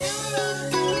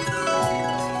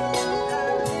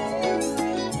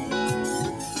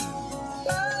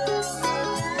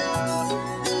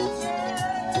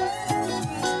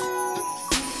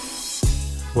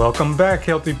Welcome back,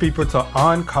 healthy people, to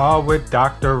On Call with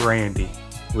Dr. Randy.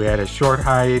 We had a short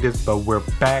hiatus, but we're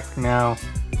back now.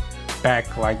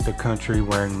 Back like the country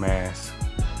wearing masks.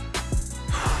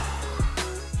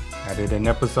 I did an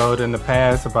episode in the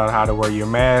past about how to wear your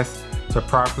mask to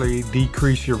properly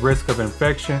decrease your risk of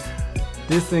infection.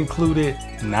 This included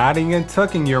knotting and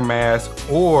tucking your mask,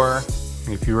 or,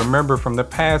 if you remember from the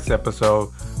past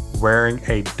episode, wearing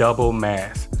a double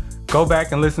mask. Go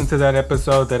back and listen to that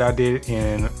episode that I did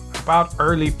in about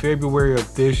early February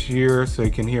of this year so you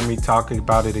can hear me talking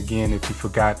about it again if you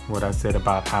forgot what I said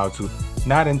about how to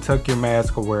knot and tuck your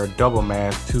mask or wear a double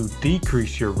mask to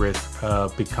decrease your risk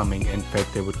of becoming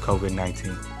infected with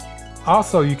COVID-19.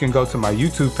 Also, you can go to my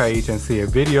YouTube page and see a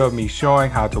video of me showing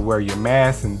how to wear your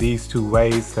mask in these two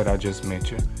ways that I just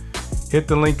mentioned. Hit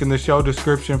the link in the show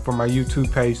description for my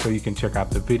YouTube page so you can check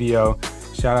out the video.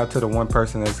 Shout out to the one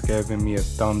person that's given me a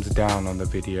thumbs down on the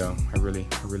video. I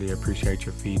really appreciate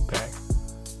your feedback.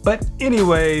 But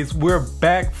anyways, we're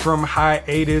back from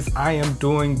hiatus. I am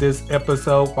doing this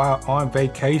episode while on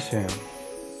vacation.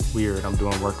 Weird, I'm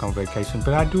doing work on vacation,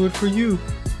 but I do it for you,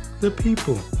 the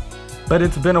people. But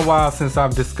it's been a while since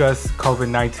I've discussed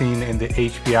COVID-19 and the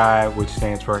HPI, which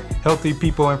stands for Healthy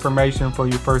People Information for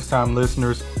you first-time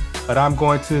listeners. But I'm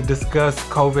going to discuss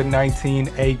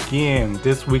COVID-19 again.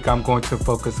 This week I'm going to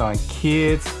focus on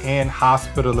kids and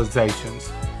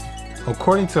hospitalizations.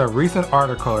 According to a recent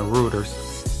article in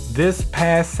Reuters, this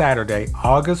past Saturday,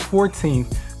 August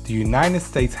 14th, the United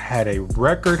States had a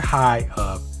record high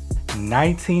of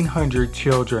 1,900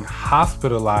 children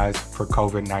hospitalized for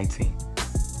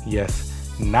COVID-19.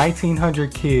 Yes,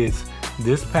 1,900 kids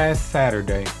this past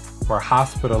Saturday were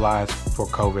hospitalized for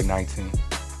COVID-19.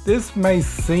 This may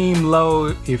seem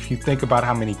low if you think about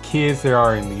how many kids there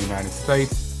are in the United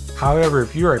States. However,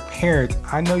 if you're a parent,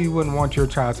 I know you wouldn't want your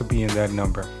child to be in that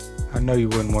number. I know you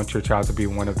wouldn't want your child to be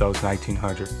one of those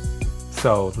 1,900.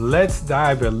 So let's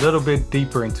dive a little bit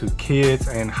deeper into kids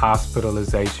and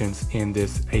hospitalizations in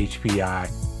this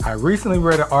HPI. I recently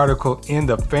read an article in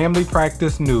the Family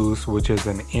Practice News, which is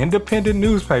an independent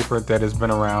newspaper that has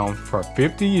been around for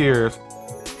 50 years.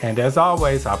 And as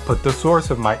always, I put the source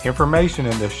of my information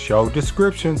in the show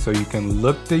description so you can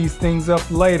look these things up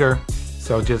later.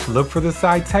 So just look for the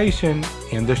citation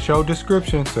in the show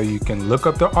description so you can look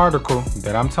up the article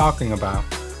that I'm talking about.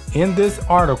 In this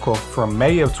article from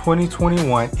May of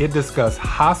 2021, it discussed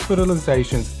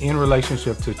hospitalizations in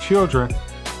relationship to children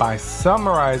by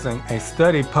summarizing a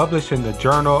study published in the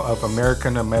Journal of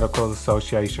American Medical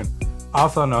Association,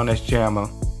 also known as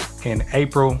JAMA, in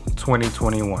April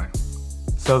 2021.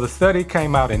 So the study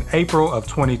came out in April of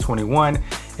 2021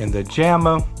 in the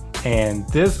JAMA, and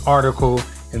this article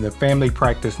in the Family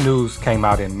Practice News came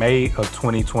out in May of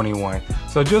 2021.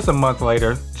 So just a month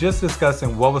later, just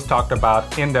discussing what was talked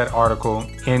about in that article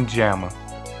in JAMA.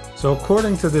 So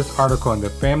according to this article in the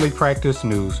Family Practice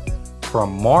News,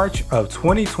 from March of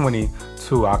 2020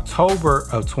 to October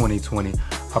of 2020,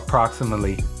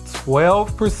 approximately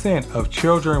 12% of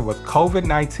children with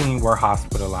COVID-19 were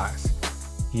hospitalized.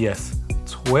 Yes,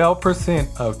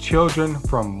 12% of children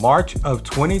from March of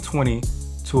 2020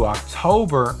 to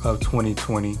October of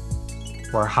 2020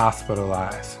 were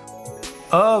hospitalized.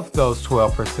 Of those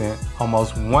 12%,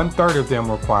 almost 1/3 of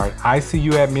them required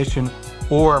ICU admission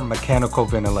or mechanical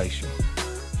ventilation.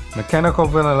 Mechanical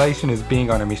ventilation is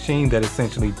being on a machine that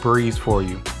essentially breathes for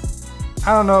you.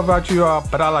 I don't know about you all,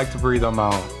 but I like to breathe on my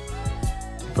own.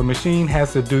 If a machine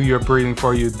has to do your breathing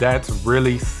for you, that's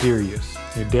really serious.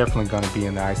 You're definitely going to be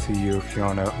in the ICU if you're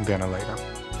on a ventilator.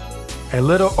 A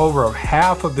little over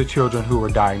half of the children who were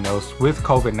diagnosed with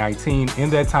COVID-19 in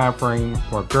that time frame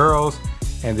were girls,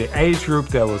 and the age group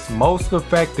that was most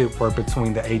affected were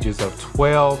between the ages of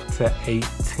 12 to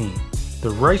 18. The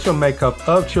racial makeup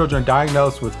of children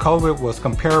diagnosed with COVID was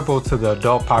comparable to the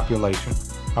adult population.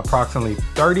 Approximately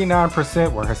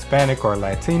 39% were Hispanic or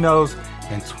Latinos,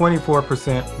 and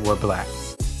 24% were Black.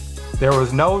 There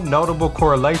was no notable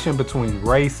correlation between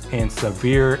race and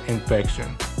severe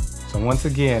infection. So once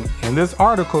again, in this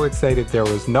article, it stated there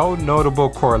was no notable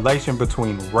correlation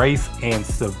between race and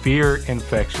severe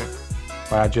infection.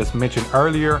 What I just mentioned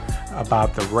earlier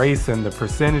about the race and the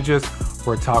percentages,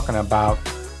 we're talking about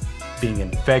being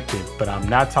infected, but I'm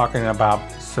not talking about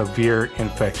severe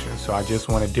infection. So I just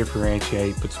want to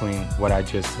differentiate between what I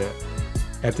just said.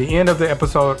 At the end of the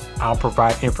episode, I'll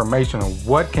provide information on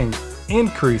what can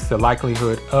increase the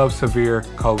likelihood of severe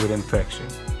COVID infection.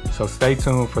 So stay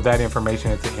tuned for that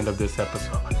information at the end of this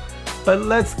episode. But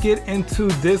let's get into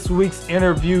this week's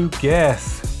interview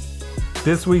guest.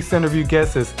 This week's interview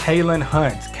guest is Kaylin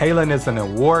Hunt. Kaylin is an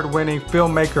award-winning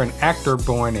filmmaker and actor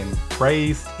born and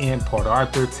raised in Port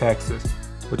Arthur, Texas.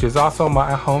 which is also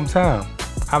my hometown.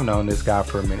 I've known this guy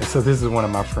for a minute, so this is one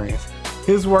of my friends.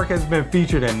 His work has been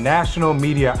featured in national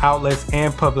media outlets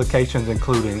and publications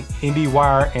including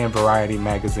IndieWire and Variety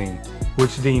magazine,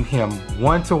 which deemed him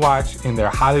one to watch in their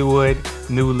Hollywood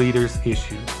New Leaders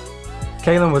issue.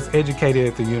 Kalen was educated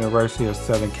at the University of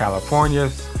Southern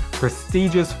California's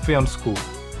prestigious film school.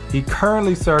 He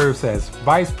currently serves as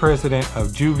Vice President of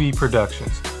Juvie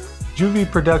Productions. Juvie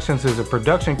Productions is a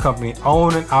production company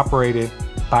owned and operated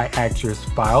by actress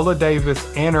Viola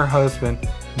Davis and her husband,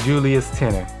 Julius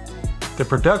Tenen. The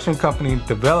production company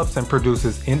develops and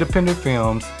produces independent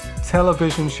films,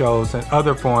 television shows, and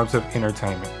other forms of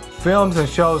entertainment. Films and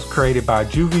shows created by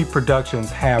Juvie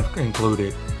Productions have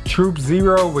included Troop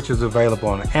Zero, which is available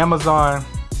on Amazon,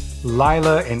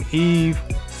 Lila and Eve,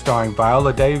 starring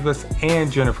Viola Davis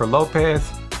and Jennifer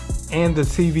Lopez, and the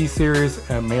TV series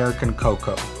American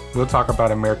Coco. We'll talk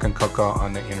about American Coco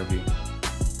on the interview.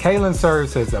 Kalen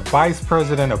serves as a Vice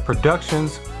President of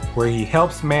Productions, where he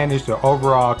helps manage the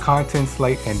overall content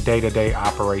slate and day-to-day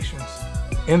operations.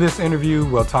 In this interview,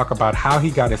 we'll talk about how he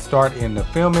got his start in the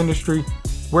film industry,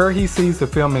 where he sees the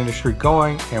film industry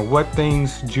going, and what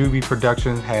things Juvie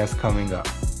Productions has coming up.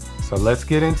 So let's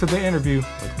get into the interview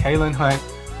with Kalen Hunt,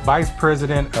 Vice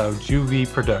President of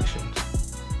Juvie Productions.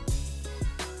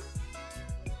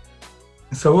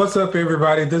 So what's up,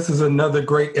 everybody? This is another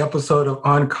great episode of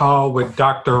On Call with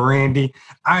Dr. Randy.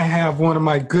 I have one of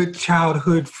my good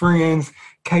childhood friends,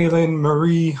 Kalen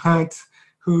Marie Hunt,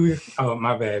 oh,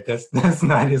 my bad. That's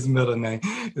not his middle name.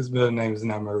 His middle name is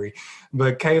not Marie.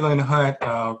 But Kalen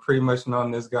Hunt, pretty much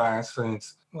known this guy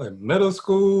since, middle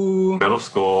school? Middle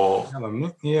school.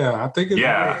 Yeah, I think it's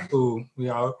middle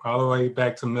school. All the way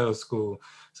back to middle school.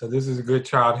 So this is a good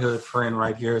childhood friend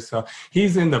right here. So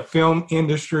he's in the film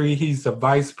industry. He's the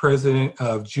Vice President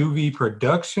of Juvie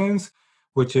Productions,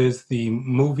 which is the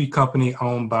movie company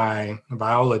owned by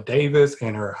Viola Davis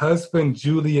and her husband,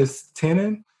 Julius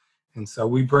Tenen. And so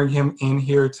we bring him in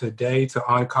here today to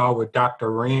On Call with Dr.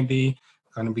 Randy.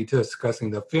 We're going to be discussing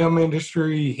the film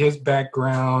industry, his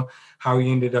background, how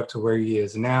he ended up to where he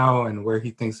is now, and where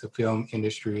he thinks the film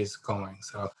industry is going.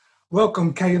 So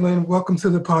welcome, Kalen. Welcome to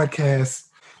the podcast.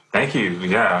 Thank you.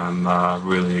 Yeah, I'm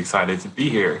really excited to be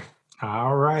here.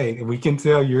 All right. We can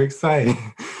tell you're excited.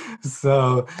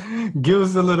 So give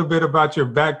us a little bit about your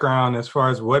background as far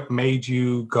as what made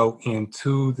you go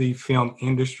into the film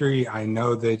industry. I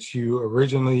know that you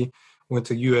originally went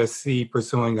to USC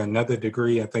pursuing another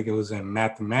degree. I think it was in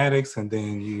mathematics. And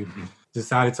then you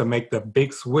decided to make the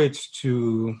big switch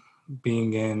to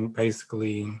being in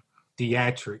basically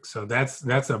theatrics. So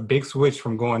that's a big switch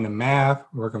from going to math,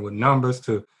 working with numbers,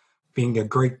 to being a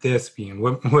great thespian.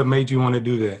 What made you want to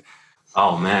do that?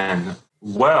 Oh, man.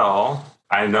 Well,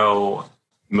 I know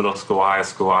middle school, high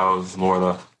school, I was more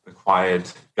the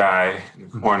quiet guy in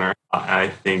the corner. I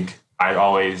think I'd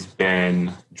always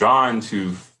been drawn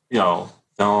to,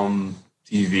 film,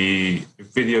 TV,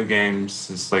 video games.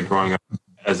 It's like growing up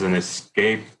as an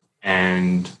escape.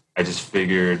 And I just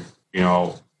figured,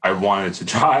 I wanted to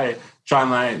try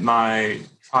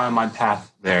my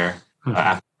path there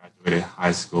after I graduated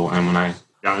high school. And when I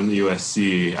got into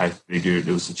USC, I figured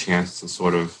it was a chance to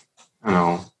sort of,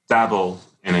 dabble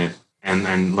in it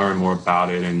and learn more about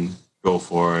it and go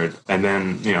for it. And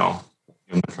then,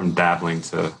 from dabbling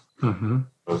to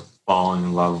falling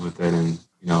in love with it, and,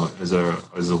 as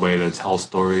a way to tell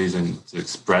stories and to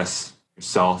express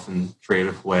yourself in a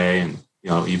creative way, and,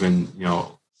 even,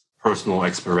 personal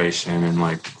exploration and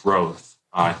like growth.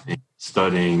 I think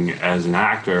studying as an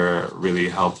actor really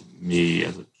helped me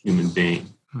as a human being.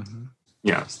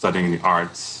 Studying the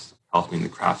arts, helping to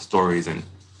craft stories and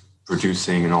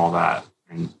producing and all that,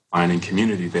 and finding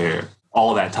community there.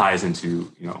 All that ties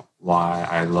into, why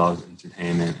I love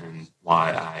entertainment and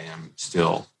why I am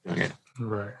still doing it.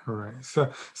 Right.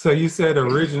 So you said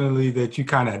originally that you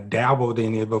kind of dabbled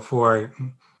in it before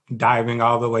diving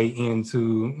all the way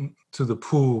into the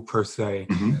pool per se.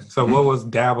 So what was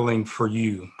dabbling for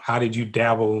you? How did you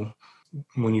dabble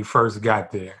when you first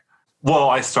got there? Well,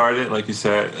 I started, like you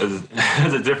said,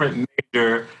 as a different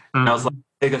major. And I was like,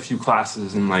 take a few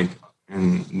classes and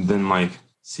then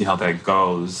see how that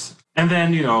goes. And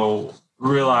then,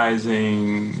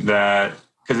 realizing that,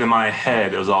 because in my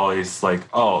head, it was always like,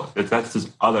 oh, if that's this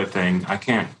other thing, I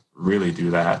can't really do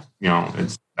that.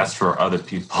 That's for other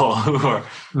people who are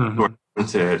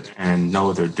talented and know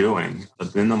what they're doing.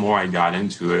 But then the more I got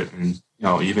into it, and,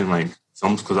 even it's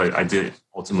almost because I did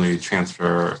ultimately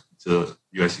transfer to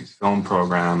USC's film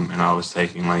program, and I was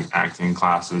taking acting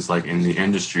classes in the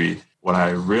industry. What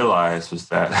I realized was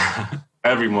that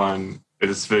everyone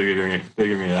It's figuring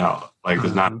it out. Like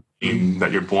there's not a gene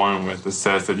that you're born with that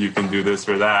says that you can do this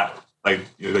or that. Like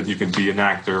that you can be an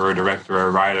actor or a director or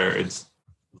a writer. It's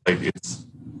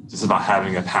just about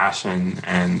having a passion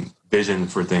and vision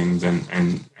for things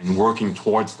and working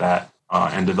towards that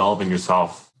and developing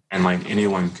yourself. And like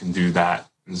anyone can do that.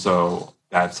 And so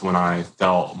that's when I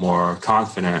felt more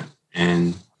confident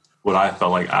in what I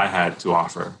felt like I had to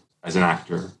offer as an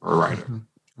actor or a writer.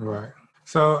 Right.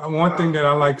 So one thing that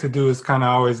I like to do is kind of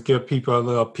always give people a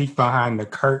little peek behind the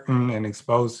curtain and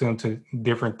expose them to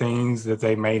different things that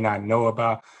they may not know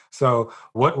about. So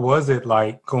what was it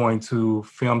like going to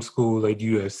film school at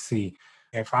USC?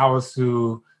 If I was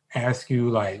to ask you,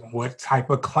 like, what type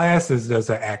of classes does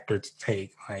an actor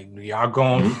take? Like, do y'all go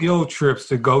on field trips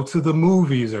to go to the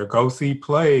movies or go see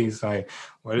plays? Like,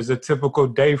 what is a typical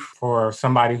day for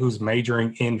somebody who's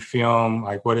majoring in film?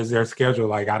 Like, what is their schedule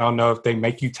like? I don't know if they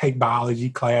make you take biology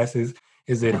classes.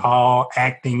 Is it all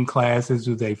acting classes?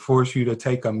 Do they force you to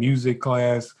take a music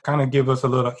class? Kind of give us a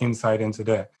little insight into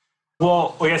that.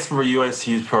 Well, I guess for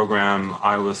USC's program,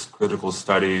 I was critical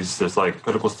studies. There's like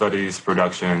critical studies,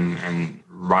 production, and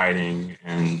writing,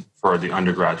 and for the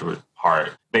undergraduate part,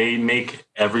 they make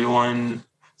everyone.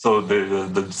 So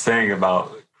the saying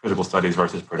about critical studies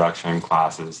versus production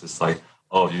classes is like,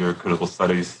 oh, you're a critical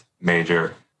studies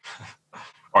major,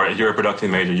 or you're a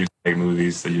production major, you can make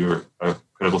movies. So you're a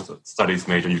critical studies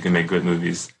major, you can make good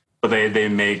movies. But they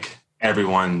make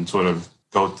everyone sort of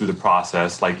go through the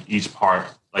process, like each part,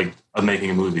 like of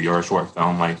making a movie or a short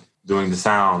film, like doing the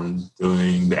sound,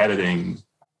 doing the editing,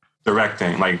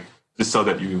 directing, like just so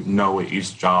that you know what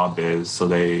each job is. So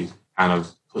they kind of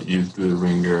put you through the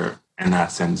ringer in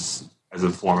that sense as a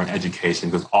form of education,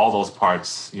 because all those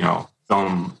parts, you know,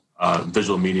 film,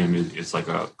 visual medium is like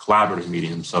a collaborative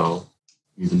medium. So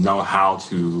you need to know how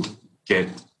to get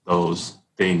those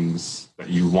things that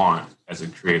you want as a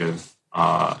creative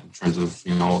in terms of,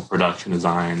 you know, production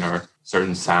design or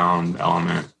certain sound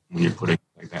element when you're putting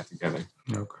like that together.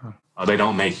 Okay. They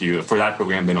don't make you, for that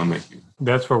program, they don't make you.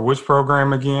 That's for which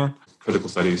program again? Critical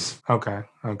studies. Okay.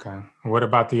 What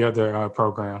about the other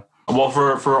program? Well,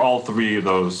 for all three of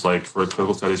those, like for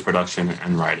critical studies, production,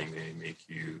 and writing, they make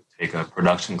you take a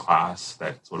production class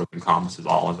that sort of encompasses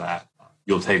all of that.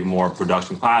 You'll take more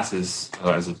production classes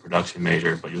as a production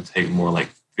major, but you'll take more like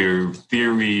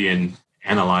theory and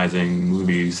analyzing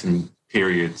movies and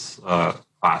periods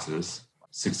classes,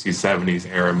 60s, 70s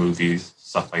era movies,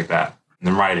 stuff like that. And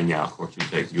then writing, yeah, of course,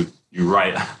 you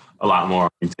write a lot more.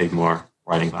 You take more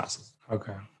writing classes.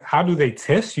 Okay. How do they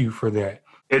test you for that?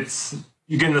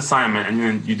 You get an assignment and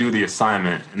then you do the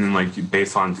assignment and then like you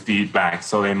based on feedback.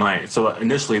 So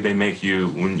initially they make you,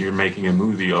 when you're making a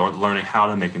movie or learning how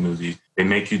to make a movie, they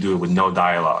make you do it with no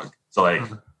dialogue. So like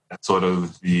that's sort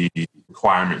of the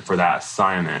requirement for that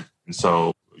assignment. And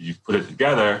so you put it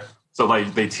together. So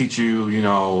like they teach you, you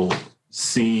know,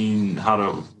 how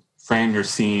to frame your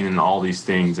scene and all these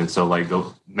things. And so like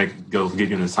they'll give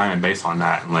you an assignment based on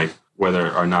that and like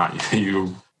whether or not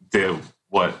you did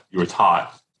what you were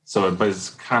taught. So, but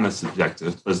it's kind of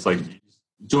subjective. But it's like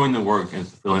doing the work and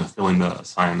fulfilling the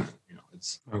assignment. You know,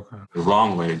 it's the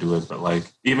wrong way to do it. But like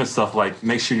even stuff like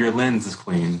make sure your lens is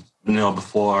clean, you know,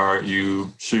 before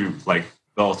you shoot. Like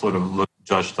they'll sort of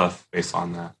judge stuff based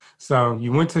on that. So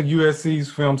you went to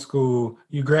USC's film school.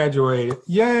 You graduated.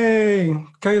 Yay!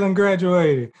 Kaylin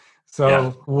graduated. So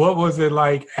What was it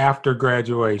like after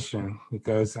graduation?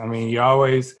 Because I mean, you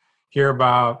always hear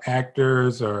about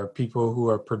actors or people who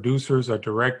are producers or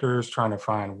directors trying to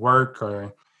find work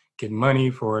or get money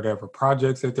for whatever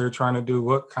projects that they're trying to do.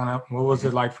 What was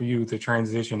it like for you to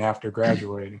transition after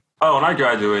graduating? Oh, when I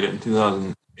graduated in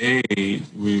 2008,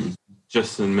 we were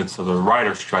just in the midst of a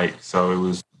writer's strike. So it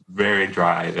was very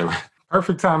dry.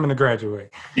 Perfect timing to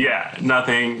graduate. Yeah,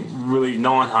 nothing really,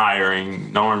 no one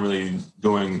hiring, no one really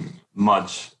doing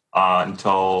much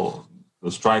until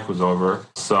the strike was over.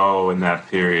 So in that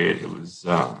period, it was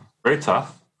very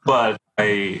tough. But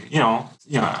I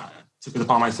took it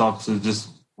upon myself to just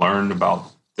learn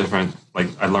about different, like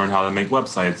I learned how to make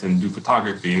websites and do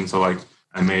photography. And so like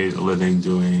I made a living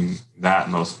doing that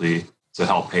mostly to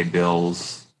help pay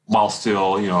bills while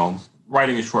still, you know,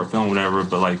 writing a short film, whatever,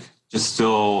 but like just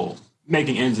still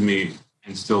making ends meet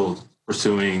and still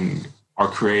pursuing or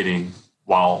creating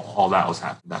while all that was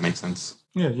happening. That makes sense.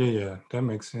 Yeah. That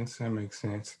makes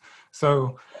sense.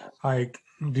 So, like,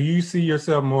 do you see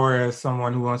yourself more as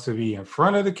someone who wants to be in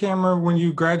front of the camera when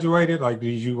you graduated? Like,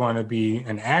 did you want to be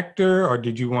an actor or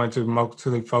did you want to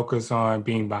mostly focus on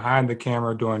being behind the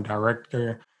camera, doing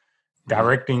directing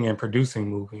directing and producing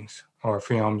movies or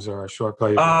films or short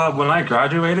plays? When I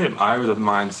graduated, I was of the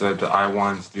mindset that I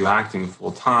wanted to do acting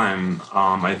full time.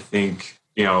 I think,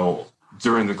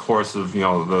 during the course of,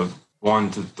 the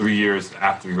 1 to 3 years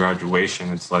after graduation,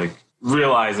 it's like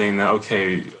realizing that,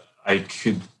 okay, I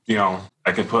could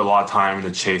put a lot of time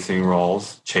into chasing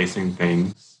roles, chasing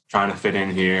things, trying to fit in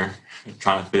here,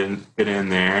 trying to fit in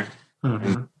there,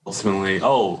 and ultimately,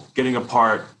 getting a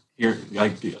part here,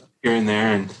 like here and there,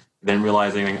 and then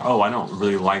realizing, I don't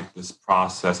really like this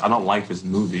process. I don't like this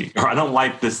movie, or I don't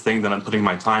like this thing that I'm putting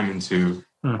my time into,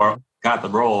 or I got the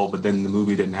role, but then the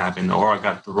movie didn't happen, or I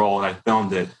got the role and I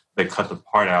filmed it, they cut the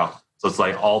part out. So it's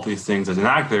like all these things as an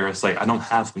actor, it's like I don't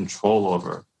have control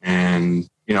over. And,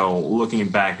 looking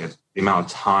back at the amount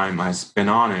of time I spent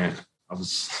on it, I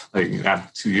was like,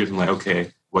 after 2 years, I'm like,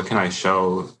 okay, what can I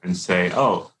show and say,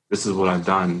 this is what I've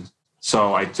done.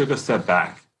 So I took a step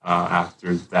back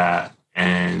after that.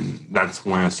 And that's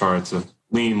when I started to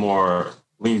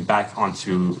lean back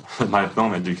onto my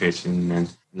film education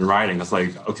and writing. It's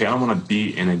like, okay, I don't want to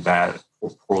be in a bad,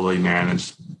 poorly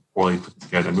managed, poorly put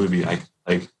together movie. Like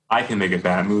I can make a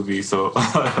bad movie. So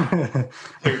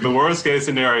the worst case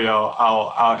scenario,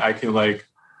 I can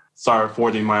start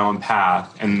forging my own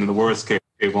path. And in the worst case,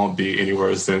 it won't be any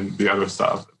worse than the other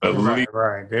stuff. But right.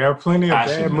 There are plenty of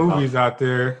bad movies out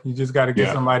there. You just got to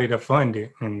get somebody to fund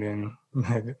it. And then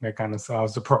that kind of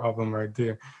solves the problem right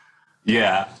there.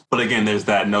 Yeah. But again, there's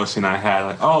that notion I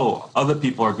had, other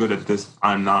people are good at this,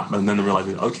 I'm not. But then I realized,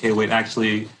 okay, wait,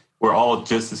 actually, we're all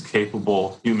just as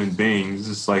capable human beings.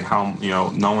 It's like how,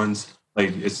 no one's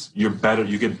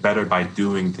you get better by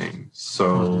doing things.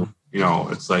 So,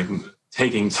 it's like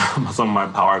taking some of my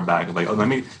power back.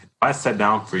 If I sat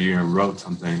down for a year and wrote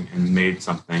something and made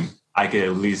something, I could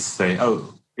at least say,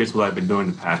 here's what I've been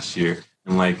doing the past year.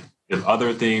 And if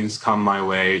other things come my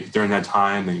way during that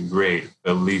time, then great.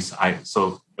 At least I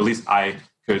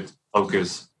could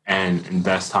focus and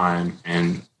invest time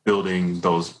in building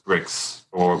those bricks,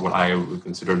 or what I would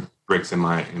consider bricks in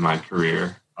my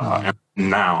career. And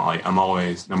now, I'm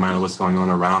always, no matter what's going on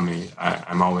around me,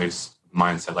 I'm always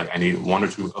mindset I need 1 or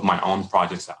 2 of my own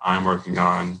projects that I'm working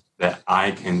on that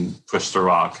I can push the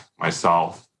rock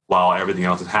myself while everything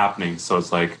else is happening. So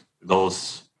it's like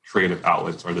those creative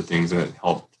outlets are the things that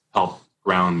help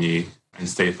ground me and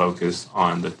stay focused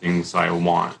on the things I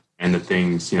want, and the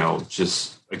things,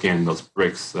 just again, those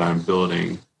bricks that I'm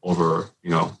building over,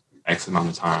 X amount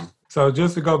of time. So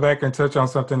just to go back and touch on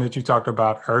something that you talked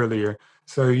about earlier.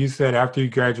 So you said after you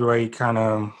graduate, kind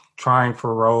of trying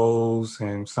for roles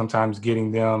and sometimes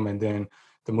getting them, and then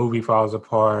the movie falls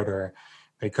apart or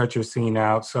they cut your scene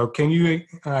out. So can you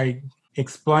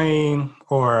explain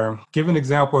or give an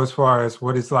example as far as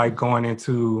what it's like going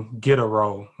into get a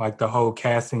role, like the whole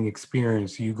casting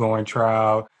experience? You go and try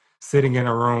out, sitting in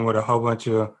a room with a whole bunch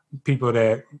of people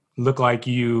that look like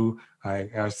you,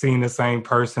 are seeing the same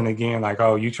person again,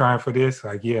 you trying for this?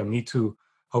 Yeah, me too.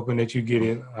 Hoping that you get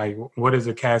it. What is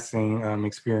a casting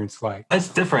experience like? It's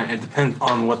different. It depends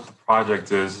on what the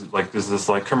project is. There's this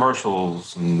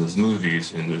commercials, and there's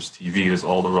movies, and there's TV. There's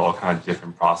all kind of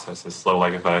different processes. So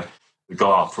if I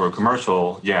go out for a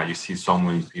commercial, you see so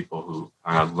many people who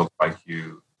kind of look like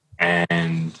you,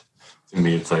 and to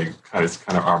me, it's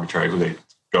kind of arbitrary who they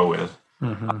go with.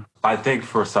 I think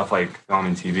for stuff like film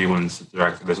and TV, when it's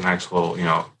directed, there's an actual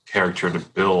character to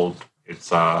build.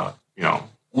 It's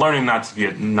learning not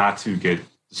to get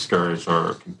discouraged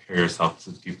or compare yourself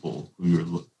to people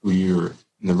who you're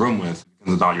in the room with.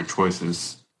 It's about your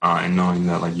choices, and knowing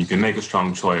that you can make a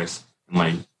strong choice,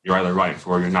 and you're either right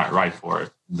for it or you're not right for it.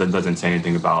 That doesn't say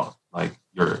anything about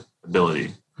your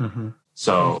ability.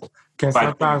 So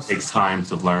it takes time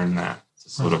to learn that, to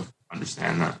sort of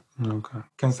understand that. Okay.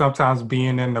 Can sometimes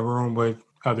being in the room with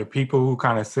other people who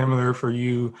kind of similar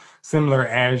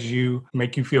as you,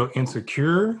 make you feel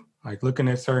insecure? Looking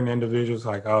at certain individuals,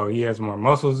 he has more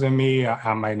muscles than me,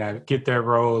 I might not get that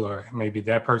role, or maybe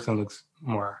that person looks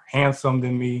more handsome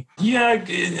than me. Yeah,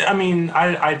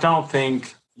 I don't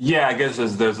think. Yeah, I guess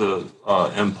there's a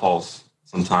impulse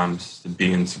sometimes to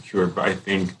be insecure, but I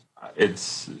think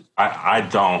I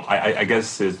don't. I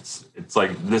guess it's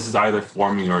this is either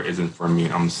for me or isn't for me.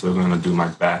 I'm still going to do my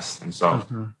best, and so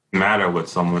no matter what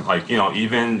someone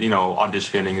even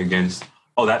auditioning against.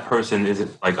 That person isn't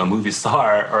a movie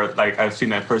star, or I've seen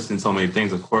that person in so many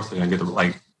things. Of course, they're gonna get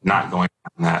to not going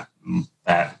down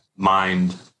that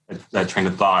mind, that train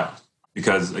of thought,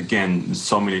 because again, there's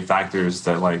so many factors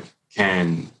that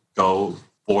can go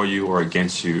for you or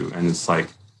against you, and it's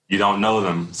you don't know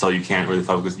them, so you can't really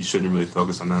focus. You shouldn't really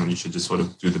focus on them. You should just sort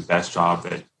of do the best job,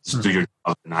 just do your job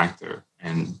as an actor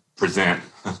and present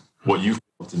what you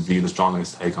to be the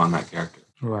strongest take on that character.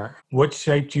 Right. What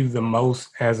shaped you the most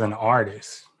as an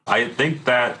artist? I think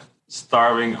that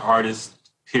starving artist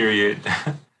period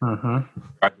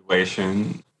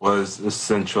graduation was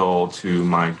essential to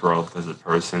my growth as a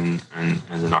person and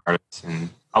as an artist. And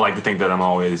I like to think that I'm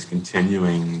always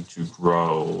continuing to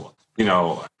grow. You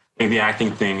know, in the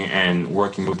acting thing and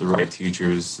working with the right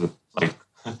teachers, like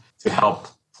to help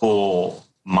pull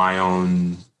my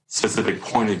own specific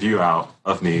point of view out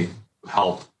of me,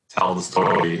 help tell the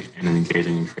story in an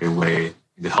engaging and creative way,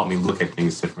 to help me look at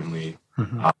things differently,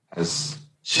 has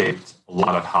shaped a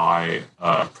lot of how I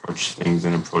approach things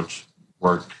and approach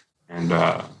work. And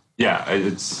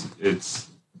it's.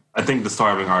 I think the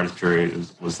starving artist period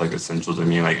was like essential to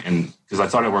me, like, and because I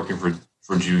started working for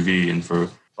Juvie and for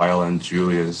Viola and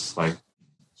Julius, like,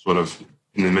 sort of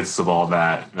in the midst of all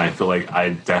that, and I feel like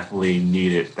I definitely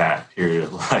needed that period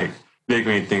of like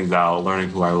figuring things out, learning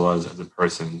who I was as a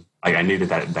person. Like, I needed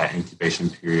that incubation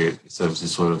period instead of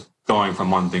just sort of going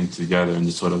from one thing to the other and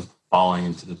just sort of falling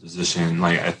into the position.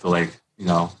 Like, I feel like, you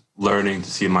know, learning to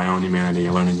see my own humanity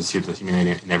and learning to see the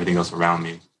humanity and everything else around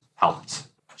me helped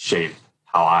shape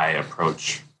how I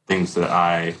approach things that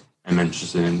I am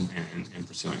interested in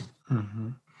pursuing.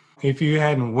 If you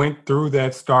hadn't went through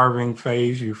that starving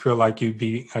phase, you feel like you'd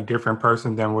be a different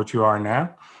person than what you are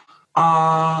now?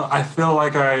 I feel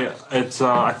like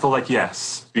I feel like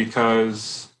yes,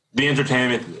 because the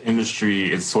entertainment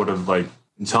industry is sort of like,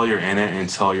 until you're in it,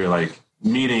 until you're like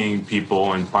meeting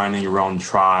people and finding your own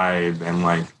tribe and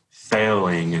like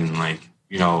failing and like,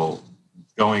 you know,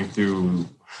 going through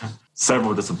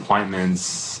several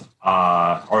disappointments,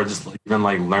 or just like, even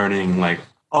like learning like,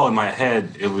 oh, in my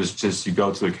head, it was just you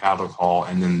go to a cattle call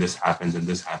and then this happens and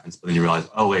this happens. But then you realize,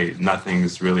 oh, wait,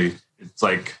 nothing's really, it's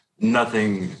like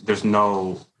nothing, there's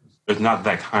not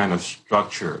that kind of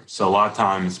structure. So a lot of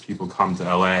times people come to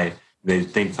LA, they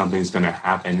think something's going to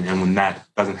happen. And when that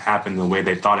doesn't happen the way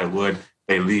they thought it would,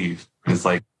 they leave. And it's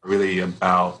like really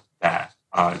about that.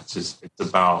 It's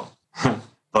about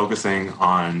focusing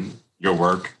on your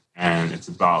work, and it's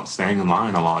about staying in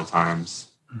line a lot of times,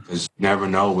 because you never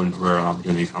know where an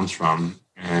opportunity comes from.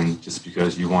 And just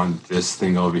because you want this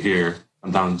thing over here,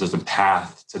 sometimes there's a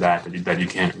path to that you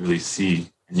can't really see,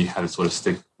 and you have to sort of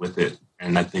stick with it.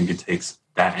 And I think it takes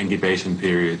that incubation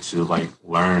period to like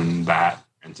learn that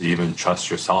and to even trust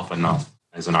yourself enough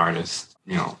as an artist,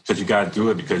 you know, because you got to do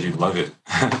it because you love it.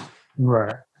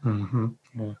 Right.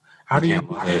 Yeah. You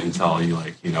can't love it until you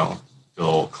like, you know,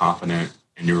 feel confident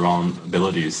in your own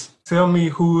abilities. Tell me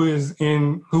who is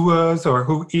in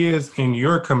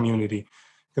your community,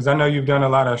 because I know you've done a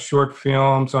lot of short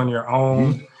films on your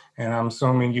own, and I'm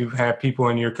assuming you've had people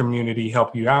in your community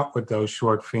help you out with those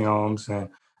short films. And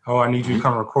I need you to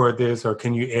come record this, or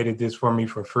can you edit this for me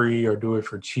for free, or do it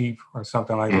for cheap, or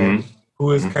something like that.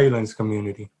 Who is Kalen's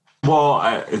community? Well,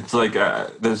 it's like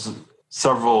there's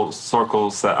several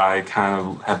circles that I kind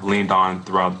of have leaned on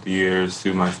throughout the years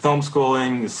through my film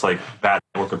schooling. It's like that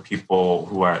network of people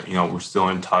who are, you know, we're still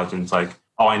in touch, and it's like,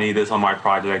 oh, I need this on my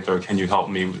project, or can you help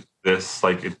me with this?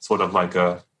 Like, it's sort of like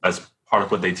that's part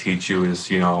of what they teach you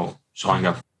is, you know, showing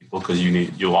up for people because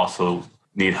you also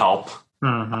need help.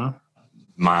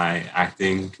 My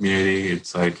acting community,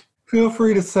 it's like, feel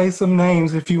free to say some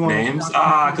names if you want. Names?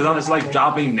 Because I'm just like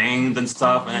dropping names and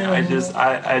stuff, and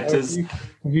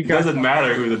it doesn't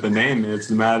matter who the name is.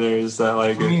 It matters that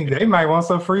like they might want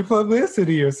some free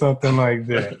publicity or something like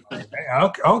that.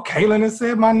 Kalen has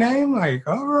said my name. Like,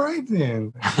 all right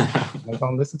then. I'm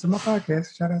gonna listen to my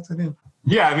podcast. Shout out to them.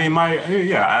 Yeah, I mean my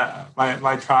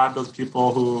tribe, those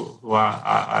people who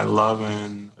I love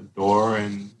and adore,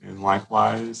 and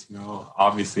likewise, you know,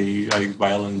 obviously like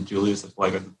Viola and Julius, I feel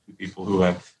like are the two people who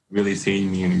have really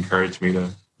seen me and encouraged me to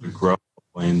grow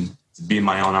and to be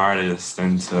my own artist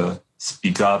and to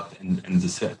speak up and to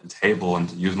sit at the table and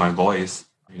to use my voice.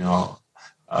 You know,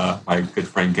 my good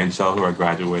friend Gensho, who I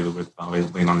graduated with, I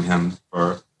always lean on him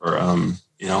for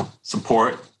you know,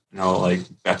 support. You know, like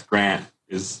Beth Grant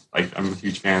is like, I'm a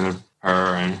huge fan of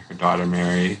her and her daughter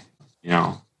Mary. You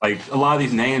know, like a lot of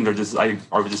these names are just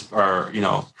you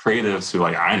know, creatives who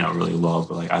like I don't really love,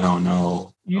 but like I don't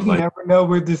know. You never know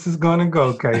where this is gonna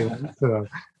go, Kalen. So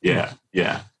yeah.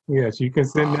 Yes, you can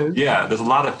send this. Yeah, there's a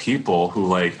lot of people who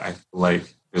like I feel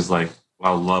like there's like a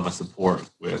lot of love and support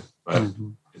with, but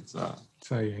it's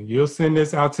So yeah, you'll send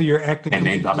this out to your acting. And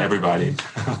name drop everybody.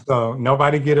 So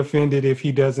nobody get offended if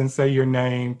he doesn't say your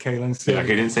name, Kalen said. Yeah, he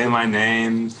didn't say my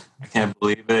name. I can't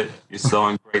believe it. You're so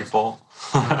ungrateful.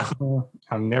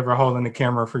 I'm never holding the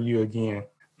camera for you again.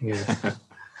 Yeah.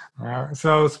 All right.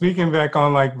 So speaking back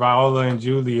on like Viola and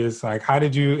Julius, like how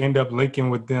did you end up linking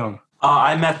with them?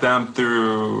 I met them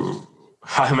through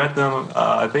I met them,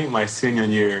 I think, my senior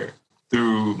year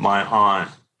through my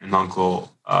aunt and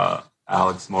uncle,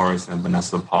 Alex Morris and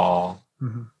Vanessa Paul.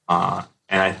 Mm-hmm.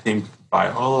 And I think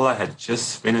Viola had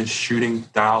just finished shooting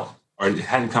out, or it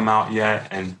hadn't come out yet.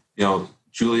 And,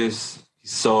 Julius,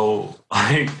 he's so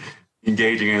like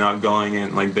engaging and outgoing.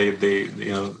 And like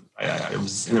I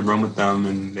was in a room with them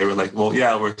and they were like, well,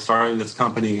 yeah, we're starting this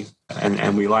company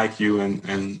and we like you.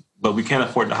 But we can't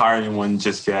afford to hire anyone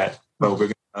just yet. But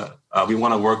we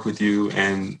want to work with you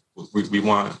and we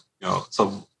want,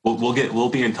 so we'll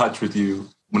be in touch with you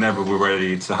whenever we're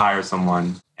ready to hire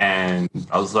someone. And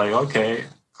I was like, okay,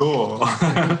 cool.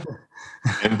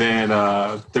 And then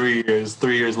 3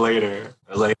 years later,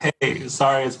 I was like, hey,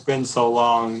 sorry it's been so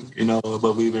long,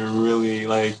 but we've been really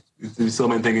we've still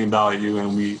been thinking about you,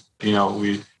 and we've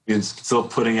been still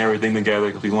putting everything together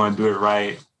because we want to do it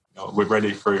right. We're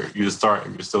ready for you to start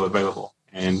if you're still available.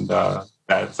 And that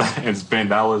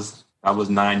was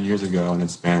 9 years ago, and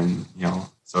it's been,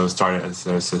 so I started as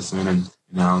their assistant and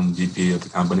now I'm VP of the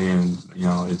company, and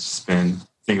it's just been,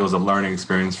 I think it was a learning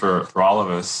experience for all of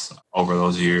us over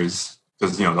those years,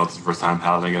 because that was the first time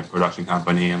having a production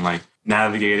company and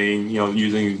navigating,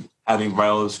 having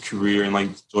Viola's career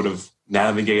and sort of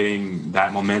navigating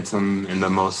that momentum in the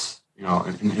most,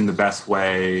 in the best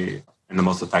way, in the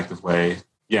most effective way.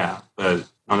 Yeah, but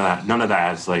none of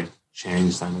that has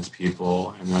changed them as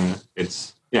people, and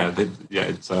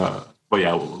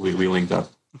we linked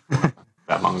up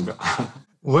that long ago.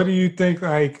 What do you think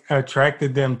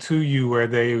attracted them to you, where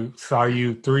they saw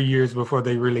you 3 years before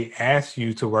they really asked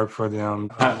you to work for them?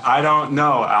 I don't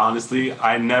know, honestly.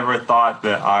 I never thought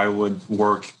that I would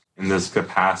work in this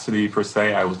capacity per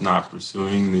se. I was not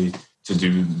pursuing to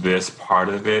do this part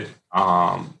of it.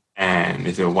 And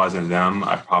if it wasn't them,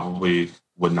 I probably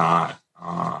would not.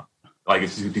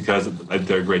 It's because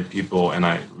they're great people and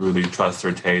I really trust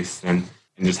their taste and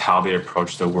just how they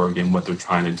approach their work and what they're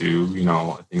trying to do.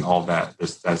 I think all that,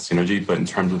 there's that synergy. But in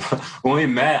terms of when we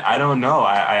met, I don't know.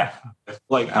 I feel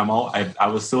like I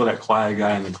was still that quiet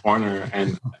guy in the corner,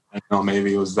 and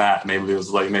maybe it was that. Maybe it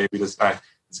was maybe this guy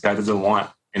doesn't want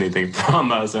anything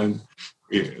from us, and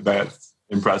that's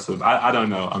impressive. I don't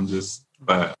know.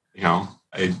 But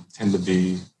I tend to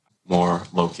be more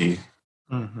low key.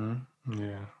 Mm-hmm.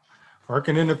 Yeah,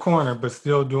 working in the corner, but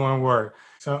still doing work.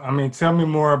 So, tell me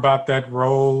more about that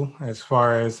role as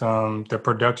far as the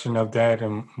production of that,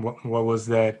 and what was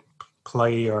that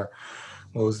play, or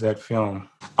what was that film?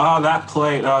 That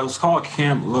play, it was called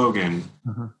Camp Logan.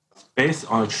 Mm-hmm. Based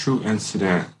on a true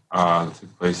incident that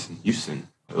took place in Houston.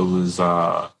 It was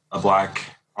a Black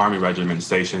Army regiment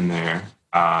stationed there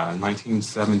in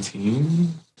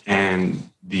 1917, and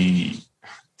the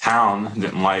town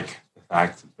didn't like the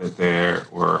fact that there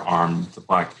were armed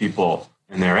Black people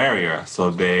in their area. So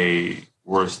they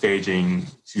were staging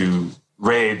to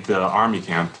raid the army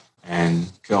camp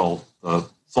and kill the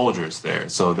soldiers there.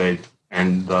 So the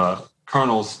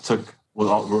colonels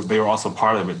they were also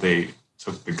part of it. They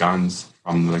took the guns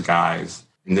from the guys,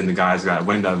 and then the guys got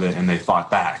wind of it and they fought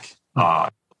back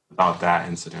about that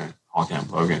incident on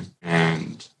Camp Logan.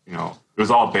 And, it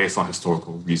was all based on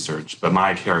historical research. But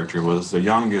my character was the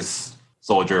youngest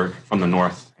soldier from the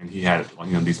North, and he had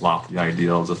these lofty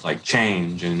ideals of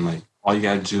change, and all you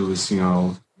gotta do is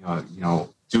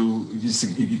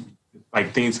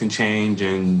things can change,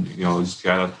 and just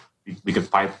gotta we could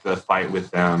fight the fight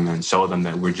with them and show them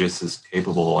that we're just as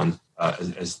capable and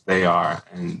as they are.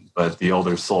 But the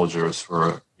older soldiers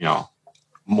were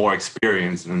more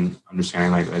experienced and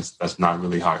understanding that's not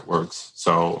really how it works.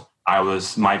 So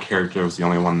my character was the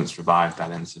only one that survived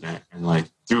that incident, and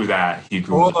through that he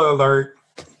grew. Spoiler alert.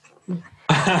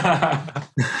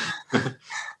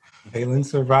 Valen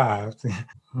survived.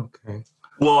 Okay.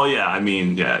 Well, yeah,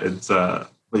 it's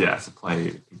it's a play.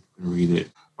 You can read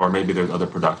it, or maybe there's other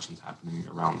productions happening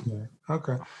around. Yeah.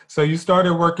 Okay. So you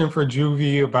started working for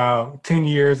Juvie about 10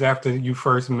 years after you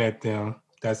first met them.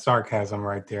 That's sarcasm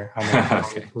right there. I know.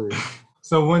 Okay.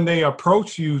 So when they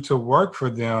approached you to work for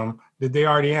them, did they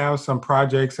already have some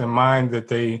projects in mind that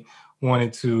they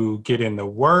wanted to get in the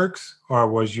works, or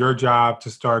was your job to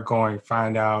start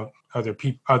find out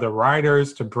other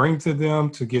writers to bring to them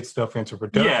to get stuff into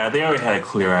production? Yeah, they already had a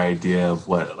clear idea of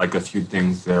what, a few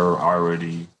things they were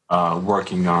already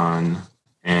working on.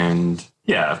 And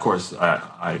yeah, of course,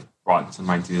 I brought some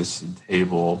ideas to the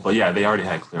table, but yeah, they already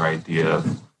had a clear idea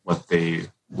of what they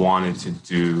wanted to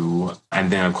do. And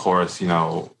then, of course,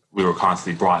 we were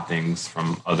constantly brought things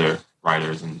from other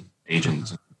writers and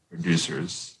agents and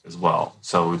producers as well.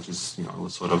 So it just, it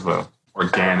was sort of a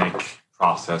organic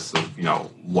process of,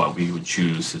 what we would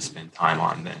choose to spend time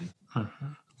on then. Mm-hmm.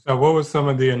 So what was some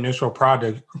of the initial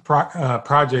projects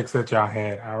that y'all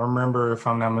had? I remember, if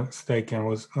I'm not mistaken,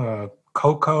 was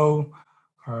Coco,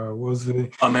 or was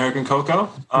it? American Coco.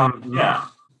 Mhm. Yeah,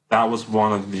 that was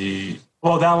one of the.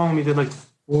 Well, that one we did like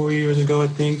 4 years ago, I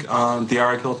think.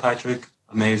 Diara Kilpatrick,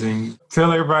 amazing.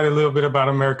 Tell everybody a little bit about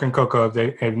American Coco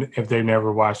if they've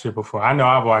never watched it before. I know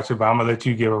I've watched it, but I'm gonna let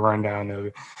you give a rundown of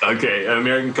it. Okay,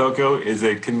 American Coco is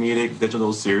a comedic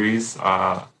digital series.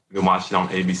 You can watch it on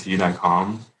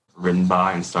ABC.com. Written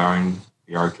by and starring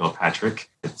Diara Kilpatrick.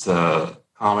 It's a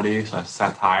comedy /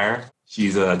 satire.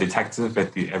 She's a detective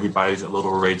at the Everybody's a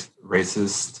Little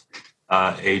Racist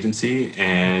agency,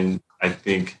 and I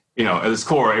think at its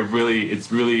core,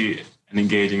 it's really an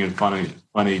engaging and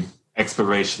funny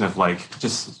exploration of like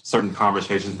just certain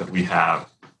conversations that we have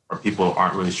where people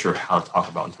aren't really sure how to talk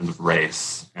about in terms of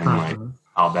race and like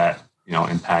how that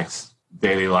impacts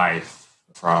daily life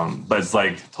but it's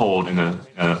like told in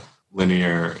a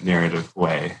linear narrative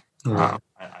way.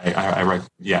 I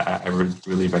would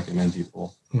really recommend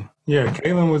people. Yeah,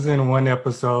 Kaylin was in one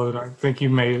episode. I think you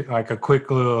made like a quick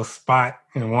little spot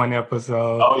in one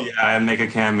episode. Oh yeah, I make a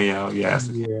cameo. Yes.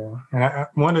 Yeah, and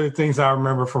one of the things I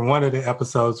remember from one of the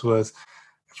episodes was,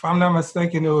 if I'm not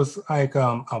mistaken, it was like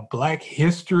a Black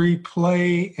History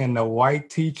play, and the white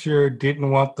teacher didn't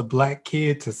want the black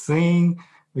kid to sing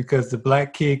because the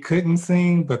black kid couldn't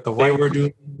sing, but the white were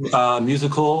doing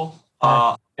musical.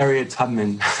 Harriet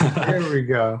Tubman. There we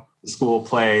go. School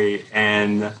play,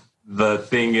 and the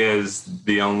thing is,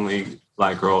 the only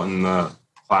Black girl in the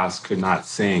class could not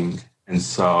sing, and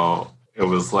so it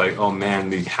was like, oh man,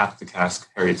 we have to cast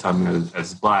Harriet Tubman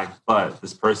as Black, but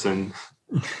this person,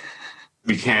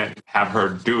 we can't have her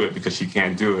do it because she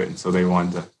can't do it, and so they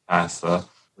wanted to cast a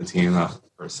Latina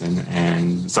person,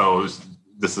 and so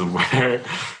this is where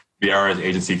Diara's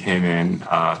agency came in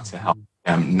to help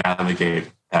them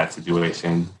navigate that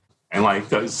situation. And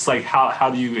like, it's like, how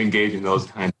do you engage in those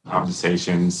kinds of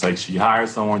conversations? Like, should you hire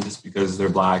someone just because they're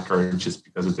Black or just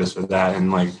because of this or that?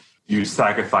 And like, you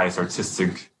sacrifice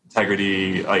artistic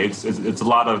integrity. Like, it's a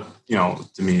lot of,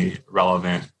 to me,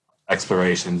 relevant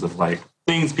explorations of like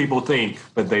things people think,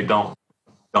 but they don't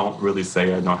really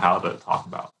say or know how to talk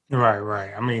about.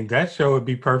 Right. I mean, that show would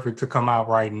be perfect to come out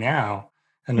right now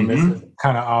in the midst of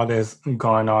kind of all that's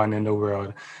going on in the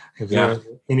world. If there's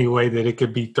any way that it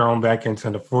could be thrown back into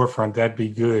the forefront, that'd be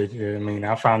good. I mean,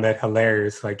 I found that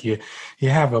hilarious. Like you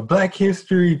have a Black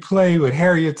History play with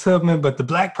Harriet Tubman, but the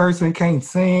Black person can't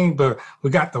sing, but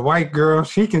we got the white girl,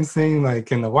 she can sing,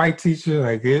 like, and the white teacher,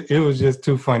 like it was just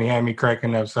too funny. It had me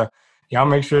cracking up. So y'all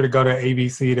make sure to go to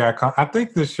abc.com. I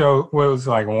think the show was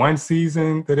like one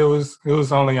season that it was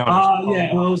only on.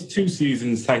 Yeah, well, it was 2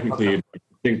 seasons technically. Okay. I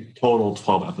think total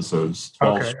 12 episodes.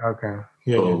 12. Okay.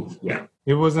 Yeah.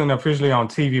 It wasn't officially on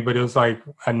TV, but it was like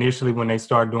initially when they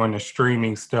started doing the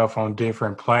streaming stuff on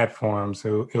different platforms.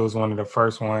 It was one of the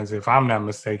first ones, if I'm not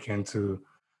mistaken, to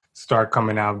start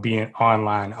coming out being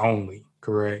online only,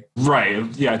 correct? Right.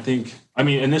 Yeah,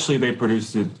 initially they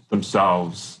produced it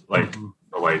themselves, like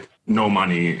no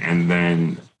money, and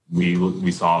then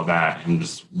we saw that and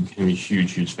just became a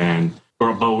huge fan.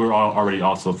 But we're all already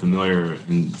also familiar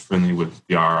and friendly with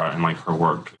Diara and like her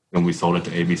work. And we sold it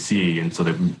to ABC, and so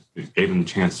they gave them a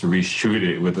chance to reshoot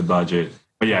it with a budget.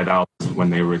 But yeah, that was when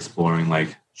they were exploring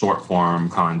like short form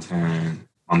content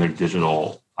on their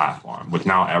digital platform, which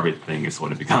now everything is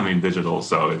sort of becoming digital.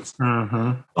 So it's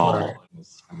all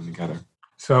coming together.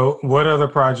 So what other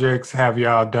projects have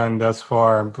y'all done thus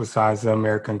far besides the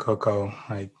American Coco,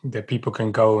 like that people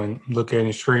can go and look at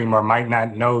and stream, or might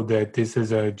not know that this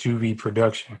is a Juvie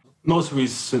production? Most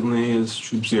recently is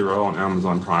Troop Zero on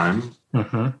Amazon Prime.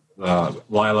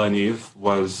 Lila and Eve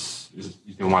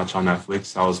you can watch on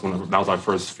Netflix. That was our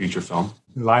first feature film.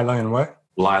 Lila and what?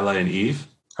 Lila and Eve.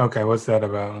 Okay, what's that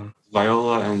about?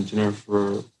 Viola and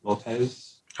Jennifer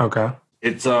Lopez. Okay.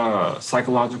 It's a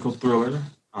psychological thriller.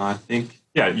 I think.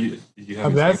 Yeah, you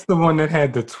have. That's the one that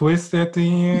had the twist at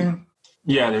the end.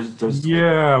 Yeah, there's.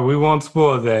 Yeah, we won't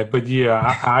spoil that, but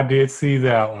yeah, I did see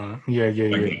that one. Yeah.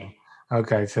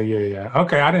 Okay, so yeah.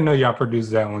 Okay, I didn't know y'all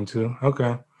produced that one too.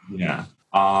 Okay. Yeah.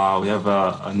 We have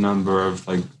a number of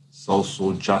like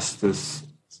social justice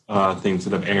things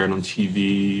that have aired on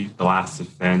TV. The Last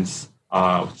Defense,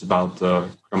 which is about the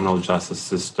criminal justice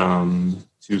system.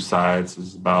 Two Sides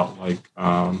is about like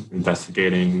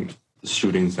investigating the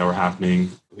shootings that were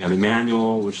happening. We have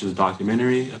Emmanuel, which is a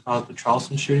documentary about the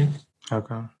Charleston shooting.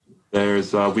 Okay.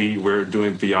 There's we're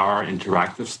doing VR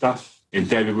interactive stuff. In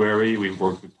February, we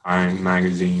worked with Time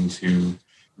Magazine to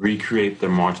recreate the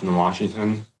March on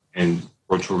Washington in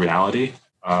virtual reality.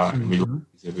 We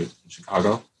exhibit in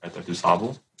Chicago at the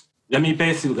DuSable. I mean,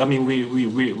 basically, I mean,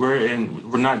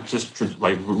 we're not just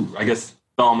like, I guess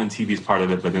film and TV is part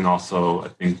of it, but then also I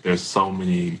think there's so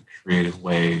many creative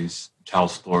ways to tell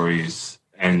stories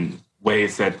and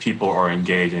ways that people are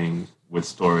engaging with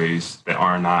stories that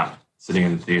are not sitting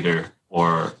in the theater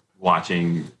or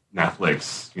watching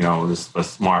Netflix, this the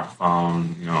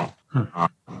smartphone, I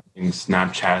think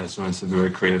Snapchat is doing some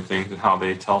very creative things with how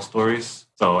they tell stories.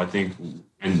 So I think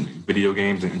in video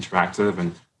games and interactive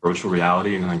and virtual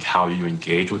reality and like how you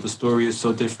engage with the story is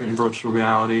so different in virtual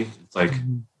reality. It's like,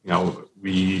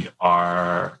 we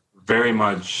are very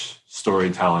much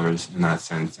storytellers in that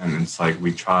sense. And it's like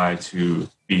we try to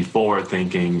be forward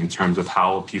thinking in terms of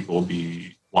how people will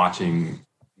be watching,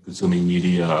 consuming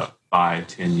media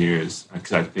 5-10 years.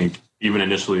 Because I think even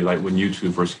initially, like when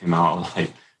YouTube first came out,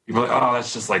 like people are like, oh,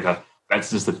 that's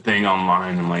just a thing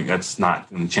online. And like, that's not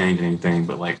going to change anything.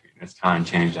 But like, it's kind of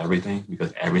changed everything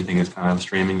because everything is kind of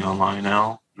streaming online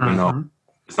now, even though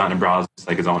it's not in a browser, it's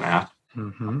like its own app.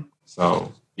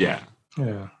 So, yeah.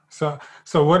 Yeah. So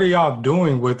what are y'all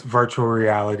doing with virtual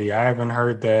reality? I haven't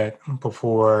heard that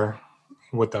before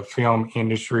with the film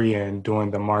industry and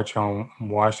doing the March on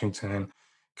Washington.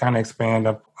 Kind of expand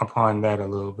upon that a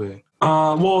little bit.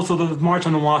 Well, so the March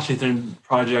on Washington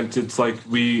project, it's like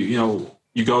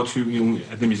you go to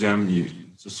at the museum,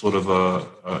 it's just sort of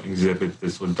a exhibit that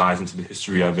sort of dives into the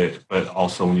history of it. But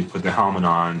also when you put the helmet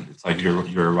on, it's like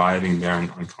you're arriving there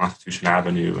on Constitution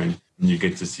Avenue and you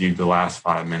get to see the last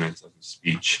 5 minutes of the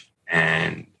speech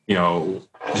and,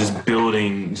 just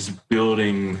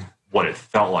building what it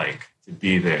felt like to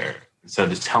be there instead of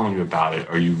just telling you about it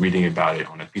or you reading about it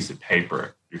on a piece of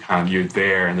paper. You're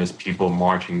there and there's people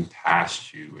marching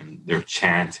past you and they're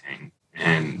chanting.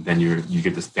 And then you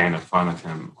get to stand in front of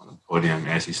him on the podium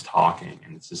as he's talking.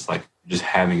 And it's just like just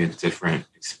having a different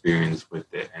experience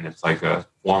with it. And it's like a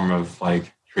form of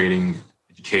like creating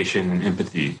education and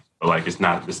empathy. But like it's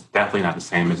definitely not the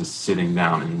same as just sitting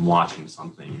down and watching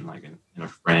something like in a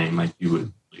frame like you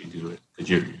would do it. Because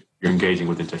you're engaging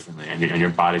with it differently. And your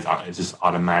body's it's just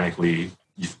automatically,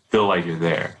 you feel like you're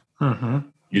there.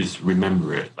 You just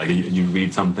remember it. Like you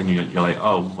read something, you're like,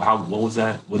 oh, what was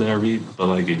that? What did I read? But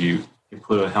like if you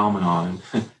put a helmet on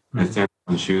and stand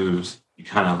on shoes, you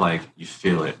kind of like, you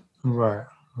feel it. Right.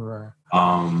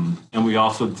 And we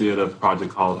also did a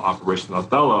project called Operation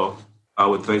Othello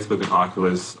with Facebook and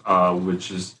Oculus, which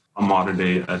is a modern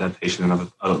day adaptation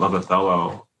of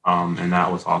Othello. And that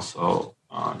was also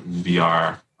in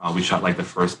VR. We shot like the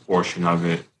first portion of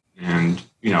it. And,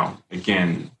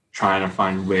 again, trying to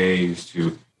find ways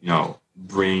to,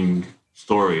 bring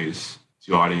stories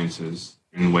to audiences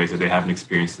in ways that they haven't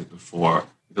experienced it before.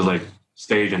 Because like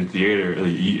stage and theater,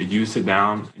 you sit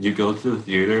down and you go to the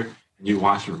theater and you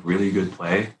watch a really good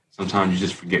play. Sometimes you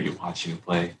just forget you're watching a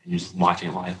play and you're just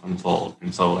watching life unfold.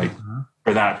 And so like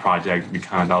for that project,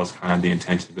 that was kind of the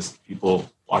intention because a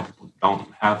lot of people don't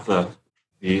have the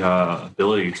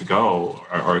ability to go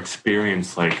or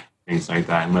experience like things like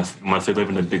that unless they live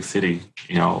in a big city,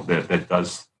 that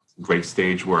does great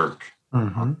stage work.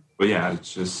 But yeah,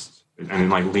 it's just,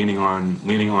 and like leaning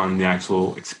on the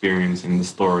actual experience and the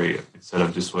story instead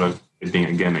of just sort of it being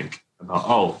a gimmick about,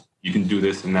 oh, you can do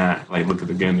this and that. Like look at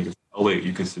the gimmick. Oh wait,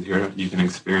 you can sit here, you can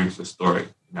experience the story.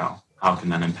 How can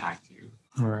that impact you?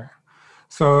 Right.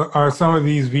 So are some of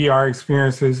these VR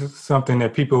experiences something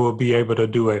that people will be able to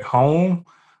do at home?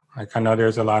 Like I know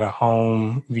there's a lot of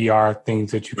home VR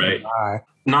things that you can buy.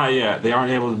 Not yet. They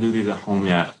aren't able to do these at home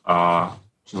yet, but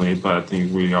I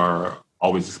think we are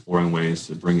always exploring ways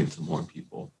to bring it to more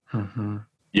people.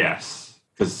 Yes,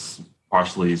 because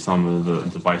partially some of the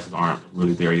devices aren't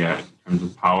really there yet in terms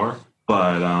of power,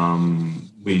 but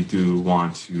we do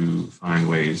want to find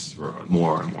ways for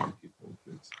more and more people.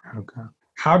 Okay.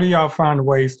 How do y'all find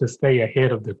ways to stay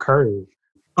ahead of the curve?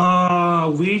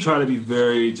 We try to be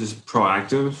very just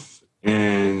proactive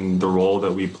in the role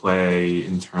that we play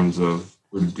in terms of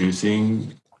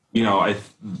reducing,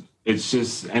 it's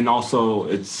just, and also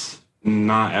it's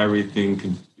not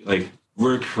everything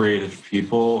we're creative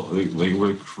people, like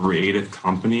we're a creative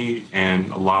company,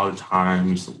 and a lot of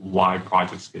times why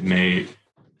projects get made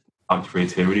out of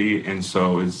creativity. And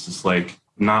so it's just like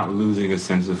not losing a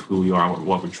sense of who we are,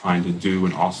 what we're trying to do.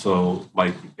 And also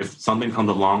like if something comes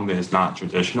along that is not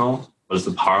traditional, but it's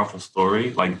a powerful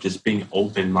story, like just being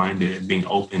open-minded and being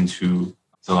open to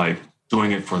like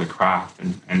doing it for the craft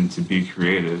and to be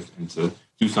creative and to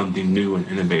do something new and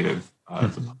innovative,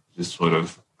 just sort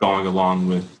of going along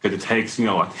with, because it takes,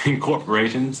 I think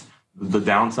corporations, the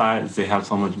downside is they have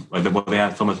so much, they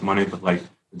have so much money, but like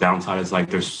the downside is like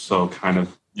they're so kind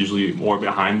of usually more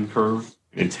behind the curve.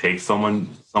 It takes someone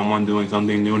doing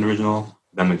something new and original,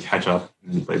 them to catch up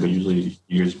and like they're usually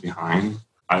years behind.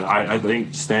 I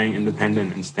think staying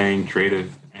independent and staying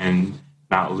creative and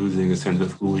not losing a sense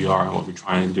of who we are and what we're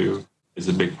trying to do is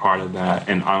a big part of that.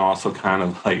 And I'm also kind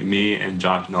of like me and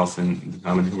Josh Nelson,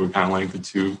 we're kind of like the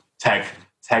two tech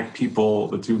people,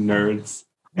 the two nerds.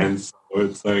 And so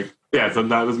it's like, yeah, so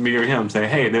that was me or him saying,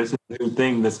 hey, there's a new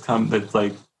thing that's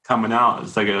like coming out.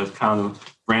 It's like a kind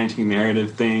of branching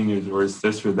narrative thing, or it's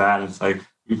this or that. It's like,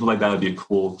 we feel like that would be a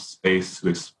cool space to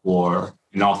explore,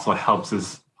 and also helps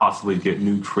us possibly get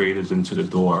new creatives into the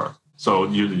door. So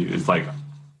usually it's like,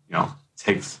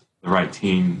 takes the right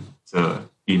team to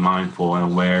be mindful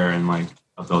and aware and like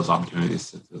of those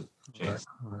opportunities to chase.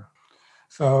 Right.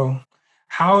 So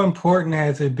how important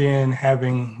has it been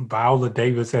having Viola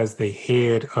Davis as the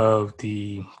head of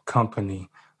the company,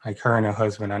 like her and her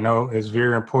husband? I know it's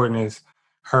very important as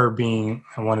her being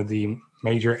one of the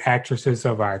major actresses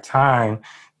of our time,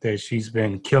 that she's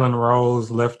been killing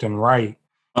roles left and right.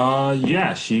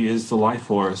 Yeah, she is the life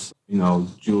force.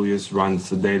 Julius runs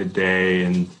the day to day,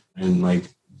 and like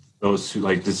those two,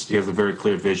 like this, she has a very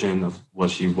clear vision of what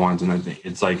she wants, and I think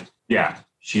it's like, yeah,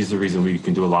 she's the reason we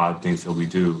can do a lot of things that we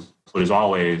do. But there's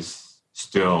always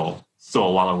still a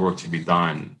lot of work to be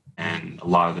done, and a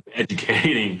lot of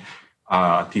educating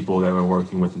people that we're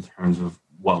working with in terms of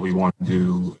what we want to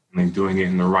do, and like doing it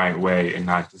in the right way, and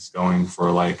not just going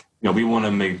for like, we want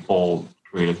to make bold,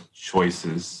 creative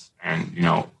choices. And,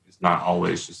 it's not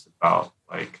always just about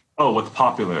like, oh, what's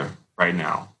popular right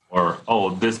now? Or,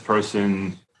 oh, this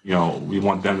person, we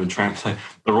want them to translate.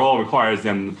 The role requires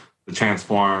them to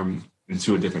transform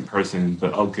into a different person,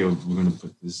 but okay, we're going to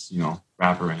put this,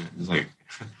 rapper in it. It's like,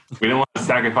 we don't want to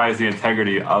sacrifice the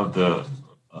integrity of the,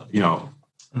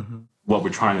 what we're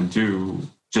trying to do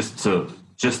just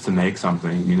to make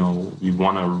something. We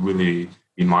want to really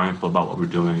be mindful about what we're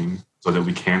doing so that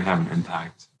we can have an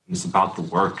impact. It's about the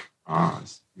work.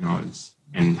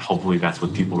 And hopefully that's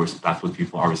what people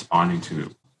are responding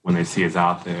to when they see us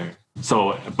out there.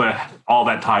 So, but all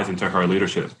that ties into her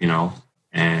leadership,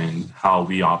 and how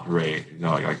we operate.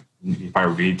 Like if I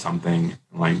read something,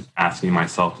 like asking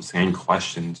myself the same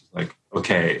questions, like,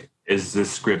 okay, is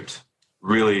this script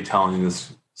really telling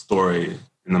this story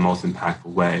in the most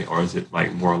impactful way, or is it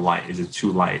like more light? Is it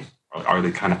too light? Or are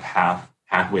they kind of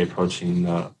halfway approaching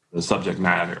the subject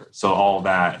matter? So all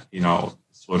that,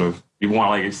 sort of, we want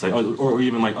like, it's like, or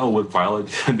even like, oh, would Viola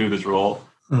do this role?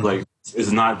 Like,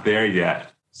 it's not there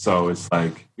yet. So it's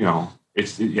like,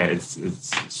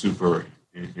 it's super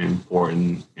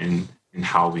important in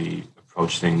how we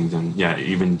approach things, and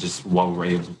even just what we're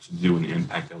able to do and the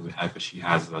impact that we have, because she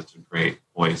has such a great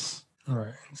voice. All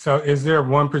right. So is there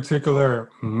one particular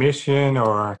mission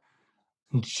or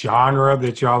genre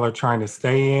that y'all are trying to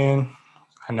stay in?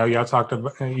 I know you talked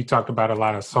about a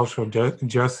lot of social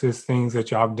justice things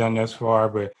that y'all have done thus far,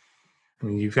 but I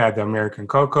mean, you've had the American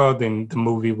Coco, then the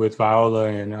movie with Viola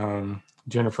and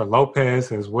Jennifer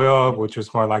Lopez as well, which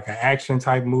was more like an action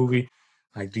type movie.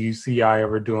 Like, do you see y'all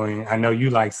ever doing, I know you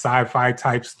like sci-fi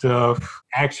type stuff,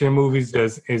 action movies.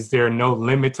 Is there no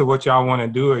limit to what y'all want to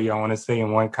do, or y'all want to stay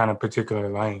in one kind of particular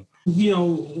lane?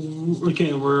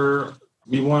 Again,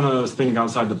 we want to think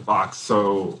outside the box.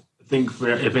 So I think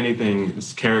if anything,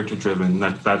 it's character driven.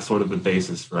 That's sort of the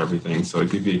basis for everything. So it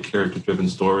could be a character driven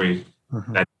story,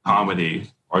 that's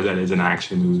comedy, or that is an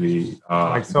action movie.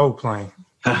 Like Soul Plane.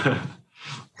 Like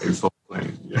Soul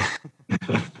Plane, yeah.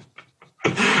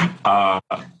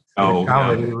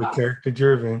 Comedy with character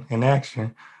driven and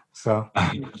action. So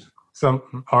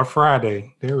or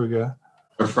Friday. There we go.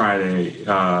 Or Friday,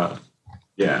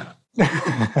 yeah.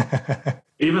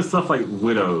 Even stuff like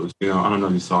Widows, I don't know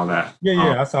if you saw that.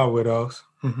 Yeah, I saw Widows.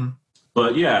 Mm-hmm.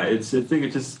 But yeah, I think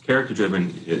it's just character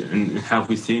driven. And have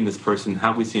we seen this person?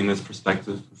 Have we seen this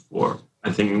perspective before?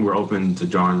 I think we're open to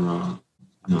genre.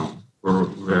 We're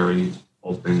very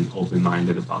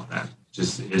open-minded about that.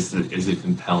 Just is it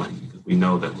compelling? Because we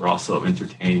know that we're also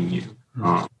entertaining you.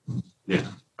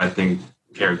 I think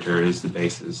character is the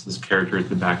basis. This character is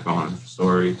the backbone of the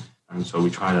story, and so we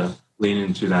try to lean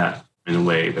into that in a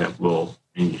way that will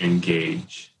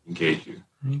engage you.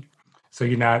 So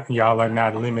y'all are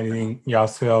not limiting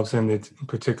yourselves in the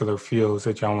particular fields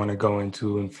that y'all want to go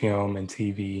into in film and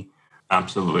TV.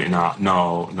 Absolutely not.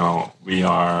 No. We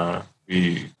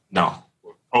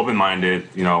open-minded.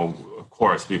 Of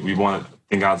course, we want to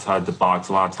think outside the box.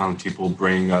 A lot of times, people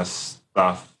bring us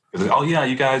stuff because, oh yeah,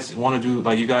 you guys want to do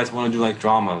like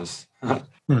dramas or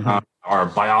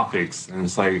biopics, and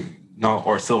it's like no,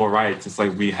 or civil rights. It's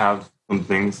like we have some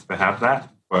things that have that,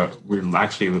 but we're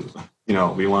actually,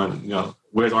 we want,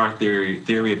 where's our theory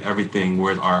of everything?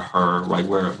 Where's our her? Like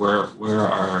where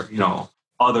are,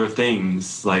 other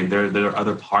things. Like there are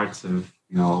other parts of,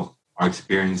 our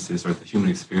experiences or the human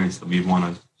experience that we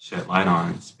want to shed light on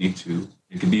and speak to.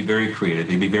 It can be very creative. It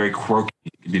can be very quirky.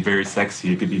 It can be very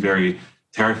sexy. It could be very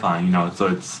terrifying.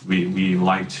 So we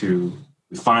like to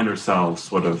we find ourselves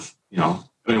sort of,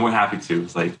 we're happy to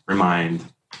like remind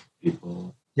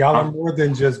people. Y'all are more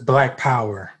than just Black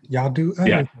Power. Y'all do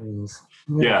other things.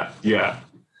 Yeah.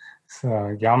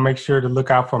 So y'all make sure to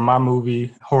look out for my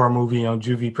horror movie on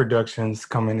Juvie Productions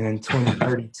coming in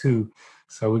 2032.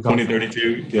 So we're going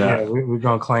 2032. We're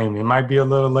gonna claim it. Might be a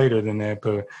little later than that,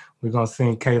 but we're gonna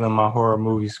send Kaylin my horror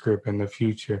movie script in the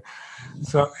future.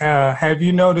 So have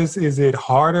you noticed, is it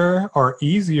harder or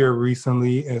easier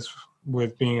recently as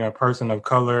with being a person of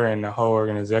color and the whole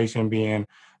organization being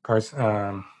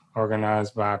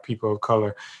organized by people of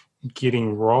color,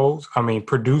 getting roles? I mean,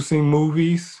 producing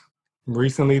movies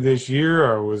recently this year,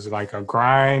 or was it like a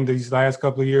grind these last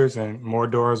couple of years and more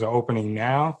doors are opening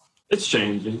now? It's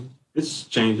changing.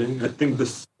 I think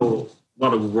there's still a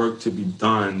lot of work to be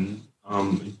done.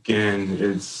 Again,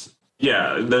 there's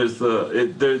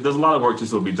a lot of work to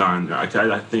still be done.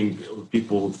 I think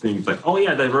people think like, oh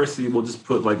yeah, diversity, we'll just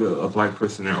put like a Black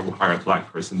person there, or we'll hire a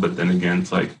Black person. But then again,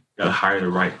 it's like, you gotta hire the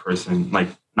right person, like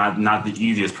not the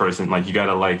easiest person. Like you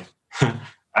gotta like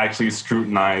actually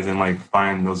scrutinize and like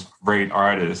find those great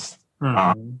artists.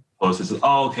 Closest,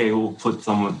 okay,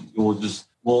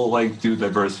 we'll like do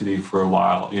diversity for a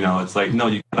while. It's like, no,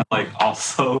 you gotta like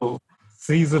also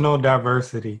seasonal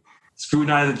diversity.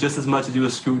 Scrutinize it just as much as you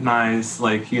would scrutinize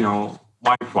like,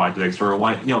 white projects or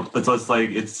white, it's like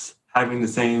it's having the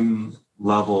same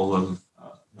level of,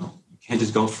 you can't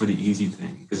just go for the easy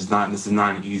thing, because this is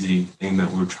not an easy thing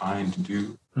that we're trying to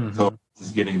do. So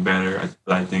it's getting better.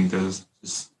 But I think there's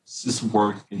just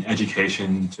work in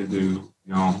education to do,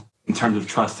 in terms of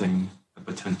trusting the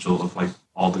potential of like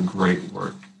all the great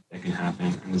work that can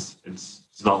happen. And it's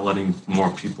about letting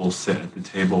more people sit at the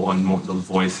table and more the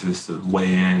voices to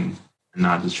weigh in, and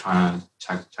not just trying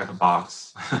to check a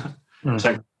box,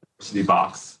 check the diversity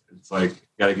box. It's like,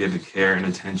 you got to give it care and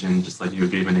attention just like you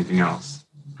would give anything else.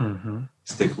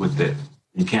 Stick with it.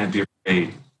 You can't be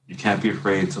afraid. You can't be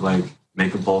afraid to like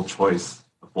make a bold choice,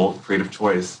 a bold creative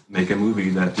choice, make a movie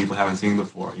that people haven't seen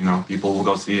before. People will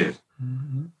go see it.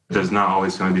 There's not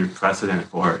always going to be a precedent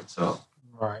for it. So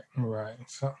Right.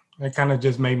 So that kind of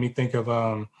just made me think of,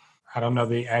 I don't know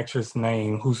the actress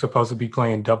name, who's supposed to be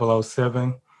playing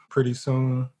 007 pretty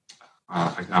soon.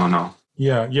 I don't know.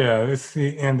 Yeah.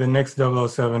 And the next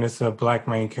 007, it's a Black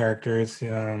main character. It's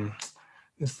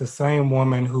the same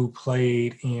woman who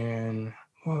played in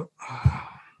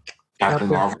Captain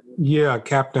Marvel. Yeah,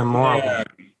 Captain Marvel.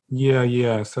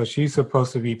 Yeah. So she's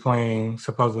supposed to be playing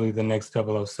supposedly the next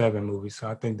 007 movie. So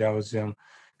I think that was them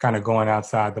kind of going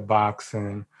outside the box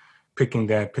and picking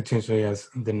that potentially as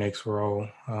the next role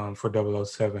for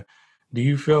 007. Do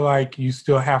you feel like you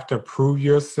still have to prove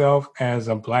yourself as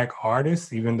a Black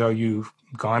artist, even though you've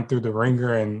gone through the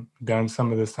ringer and done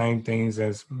some of the same things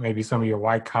as maybe some of your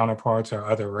white counterparts or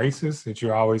other races, that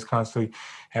you're always constantly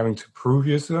having to prove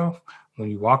yourself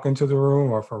when you walk into the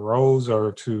room or for roles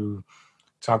or to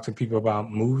talk to people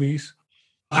about movies?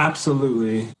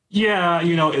 Absolutely. Yeah,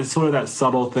 it's sort of that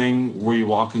subtle thing where you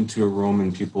walk into a room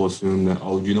and people assume that,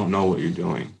 oh, you don't know what you're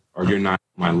doing or you're not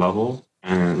at my level.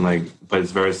 And but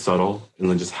it's very subtle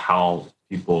in just how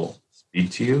people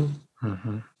speak to you.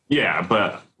 Yeah,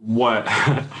 but what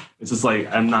it's just like,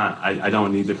 I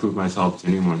don't need to prove myself to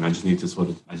anyone. I just need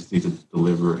to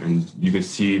deliver. And you can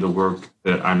see the work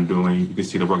that I'm doing. You can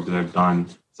see the work that I've done.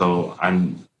 So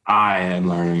I am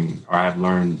learning, or I've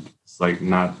learned, it's like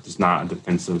not a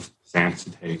defensive stance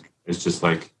to take. It's just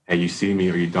like, hey, you see me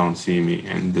or you don't see me.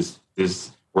 And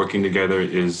this working together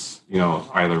is,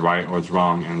 either right or it's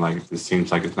wrong. And like, this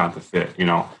seems like it's not the fit,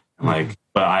 and like,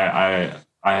 but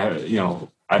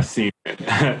I've seen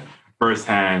it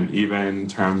firsthand, even in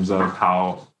terms of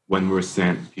how when we're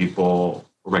sent people,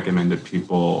 recommended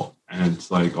people, and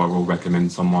it's like, or we'll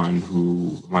recommend someone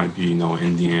who might be,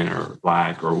 Indian or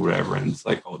Black or whatever. And it's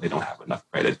like, oh, they don't have enough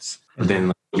credits. And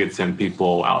then we'll get sent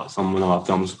people out, someone about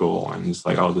film school, and it's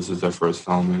like, oh, this is their first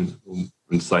film. And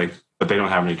it's like, but they don't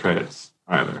have any credits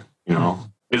either,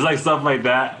 It's like stuff like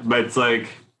that, but it's like,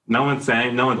 no one's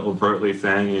overtly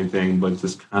saying anything, but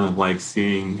just kind of like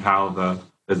seeing how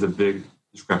there's a big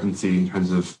discrepancy in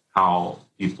terms of how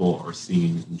people are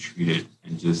seen and treated,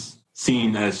 and just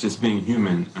seen as just being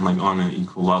human and like on an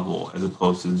equal level, as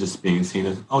opposed to just being seen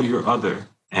as, oh, you're other.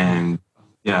 And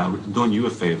yeah, we're doing you a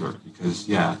favor because,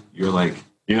 yeah, you're like,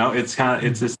 it's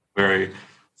just a very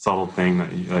subtle thing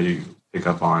that you pick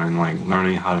up on, and like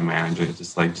learning how to manage it.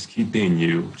 Just keep being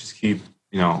you. Just keep,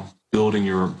 building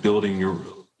your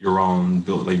own,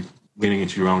 like leaning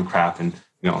into your own craft, and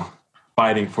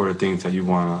fighting for the things that you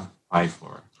want to fight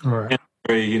for. Right. And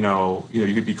very, you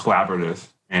could be collaborative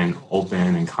and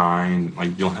open and kind. Like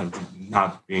you don't have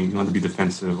to be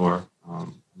defensive or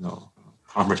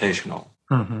confrontational.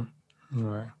 Mm-hmm.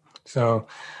 Right. So,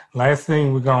 last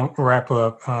thing we're gonna wrap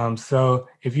up. So,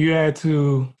 if you had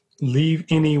to leave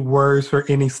any words for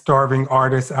any starving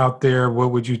artists out there,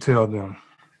 what would you tell them?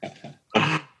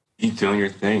 Keep doing your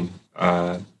thing,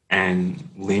 and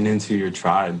lean into your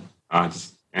tribe.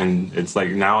 And it's like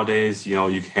nowadays,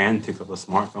 you can pick up a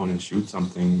smartphone and shoot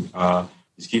something.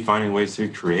 Just keep finding ways to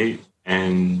create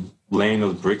and laying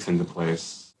those bricks into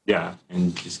place. Yeah,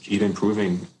 and just keep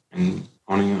improving and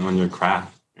honing on your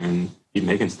craft and keep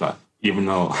making stuff. Even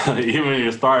though, even when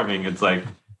you're starving, it's like,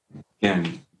 again,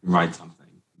 you can write something.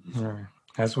 Right.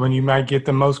 That's when you might get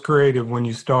the most creative, when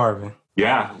you're starving.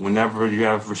 Yeah, whenever you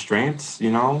have restraints,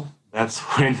 that's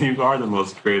when you are the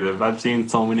most creative. I've seen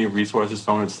so many resources,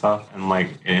 so much stuff, and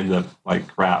it ends up like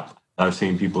crap. I've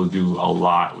seen people do a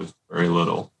lot with very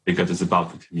little because it's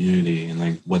about the community and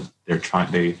like what they're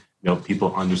trying.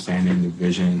 People understanding the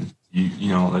vision. You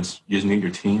just need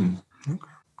your team. Okay.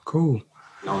 Cool.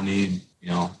 You don't need you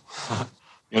don't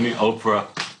need Oprah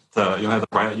to. You don't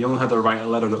have to write a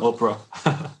letter to Oprah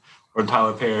or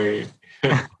Tyler Perry.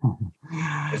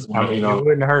 It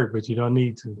wouldn't hurt, but you don't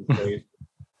need to.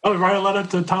 Oh, write a letter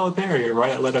to Tyler Perry or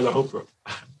write a letter to Oprah.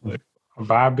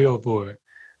 Buy a billboard.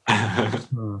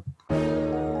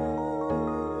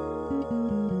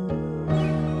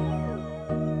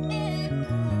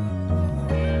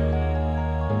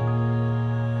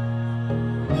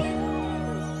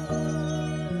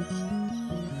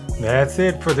 That's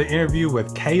it for the interview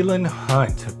with Kaylin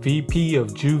Hunt, VP of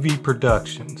Juvie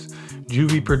Productions.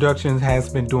 Juvie Productions has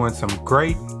been doing some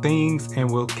great things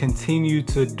and will continue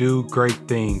to do great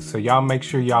things. So y'all make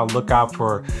sure y'all look out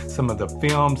for some of the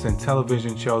films and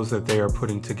television shows that they are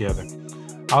putting together.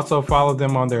 Also follow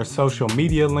them on their social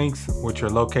media links, which are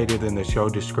located in the show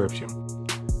description.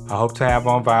 I hope to have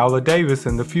on Viola Davis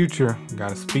in the future.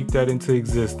 Gotta speak that into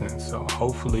existence. So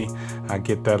hopefully I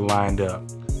get that lined up.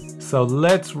 So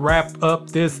let's wrap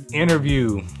up this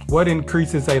interview. What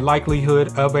increases a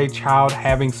likelihood of a child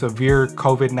having severe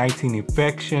COVID-19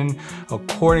 infection?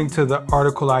 According to the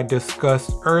article I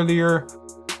discussed earlier,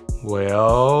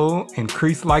 well,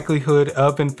 increased likelihood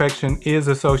of infection is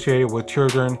associated with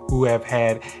children who have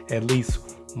had at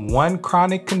least one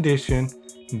chronic condition.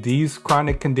 These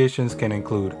chronic conditions can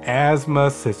include asthma,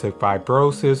 cystic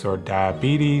fibrosis, or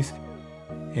diabetes.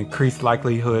 Increased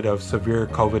likelihood of severe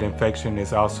COVID infection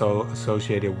is also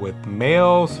associated with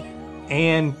males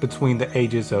and between the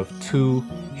ages of 2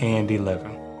 and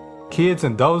 11. Kids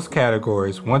in those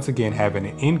categories once again have an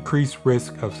increased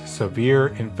risk of severe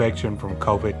infection from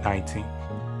COVID-19.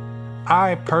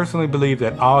 I personally believe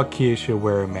that all kids should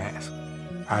wear a mask.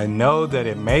 I know that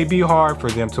it may be hard for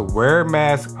them to wear a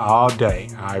mask all day.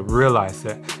 I realize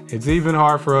that. It's even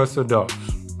hard for us adults.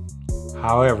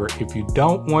 However, if you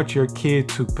don't want your kid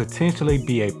to potentially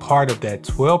be a part of that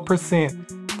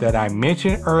 12% that I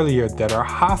mentioned earlier that are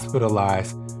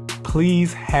hospitalized,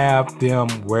 please have them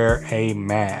wear a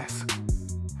mask.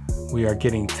 We are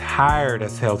getting tired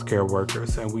as healthcare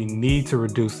workers and we need to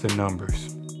reduce the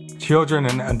numbers. Children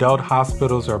in adult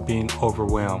hospitals are being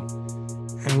overwhelmed,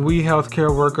 and we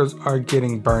healthcare workers are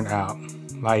getting burnt out.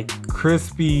 Like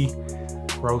crispy,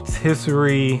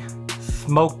 rotisserie,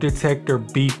 smoke detector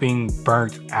beeping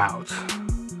burnt out.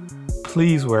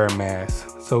 Please wear a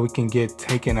mask so we can get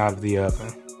taken out of the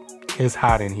oven. It's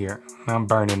hot in here. I'm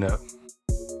burning up.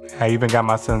 I even got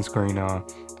my sunscreen on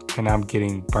and I'm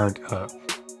getting burnt up.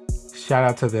 Shout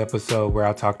out to the episode where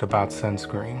I talked about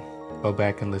sunscreen. Go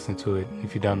back and listen to it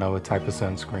if you don't know what type of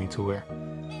sunscreen to wear.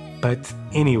 But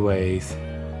anyways,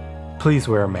 please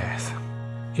wear a mask.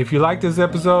 If you like this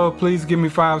episode, please give me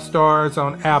 5 stars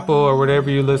on Apple or whatever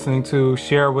you're listening to.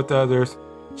 Share it with others.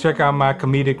 Check out my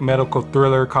comedic medical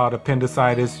thriller called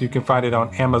Appendicitis. You can find it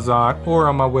on Amazon or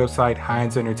on my website,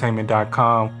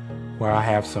 HeinzEntertainment.com, where I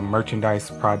have some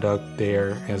merchandise product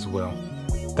there as well.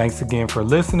 Thanks again for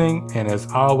listening, and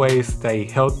as always, stay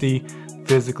healthy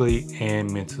physically and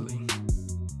mentally.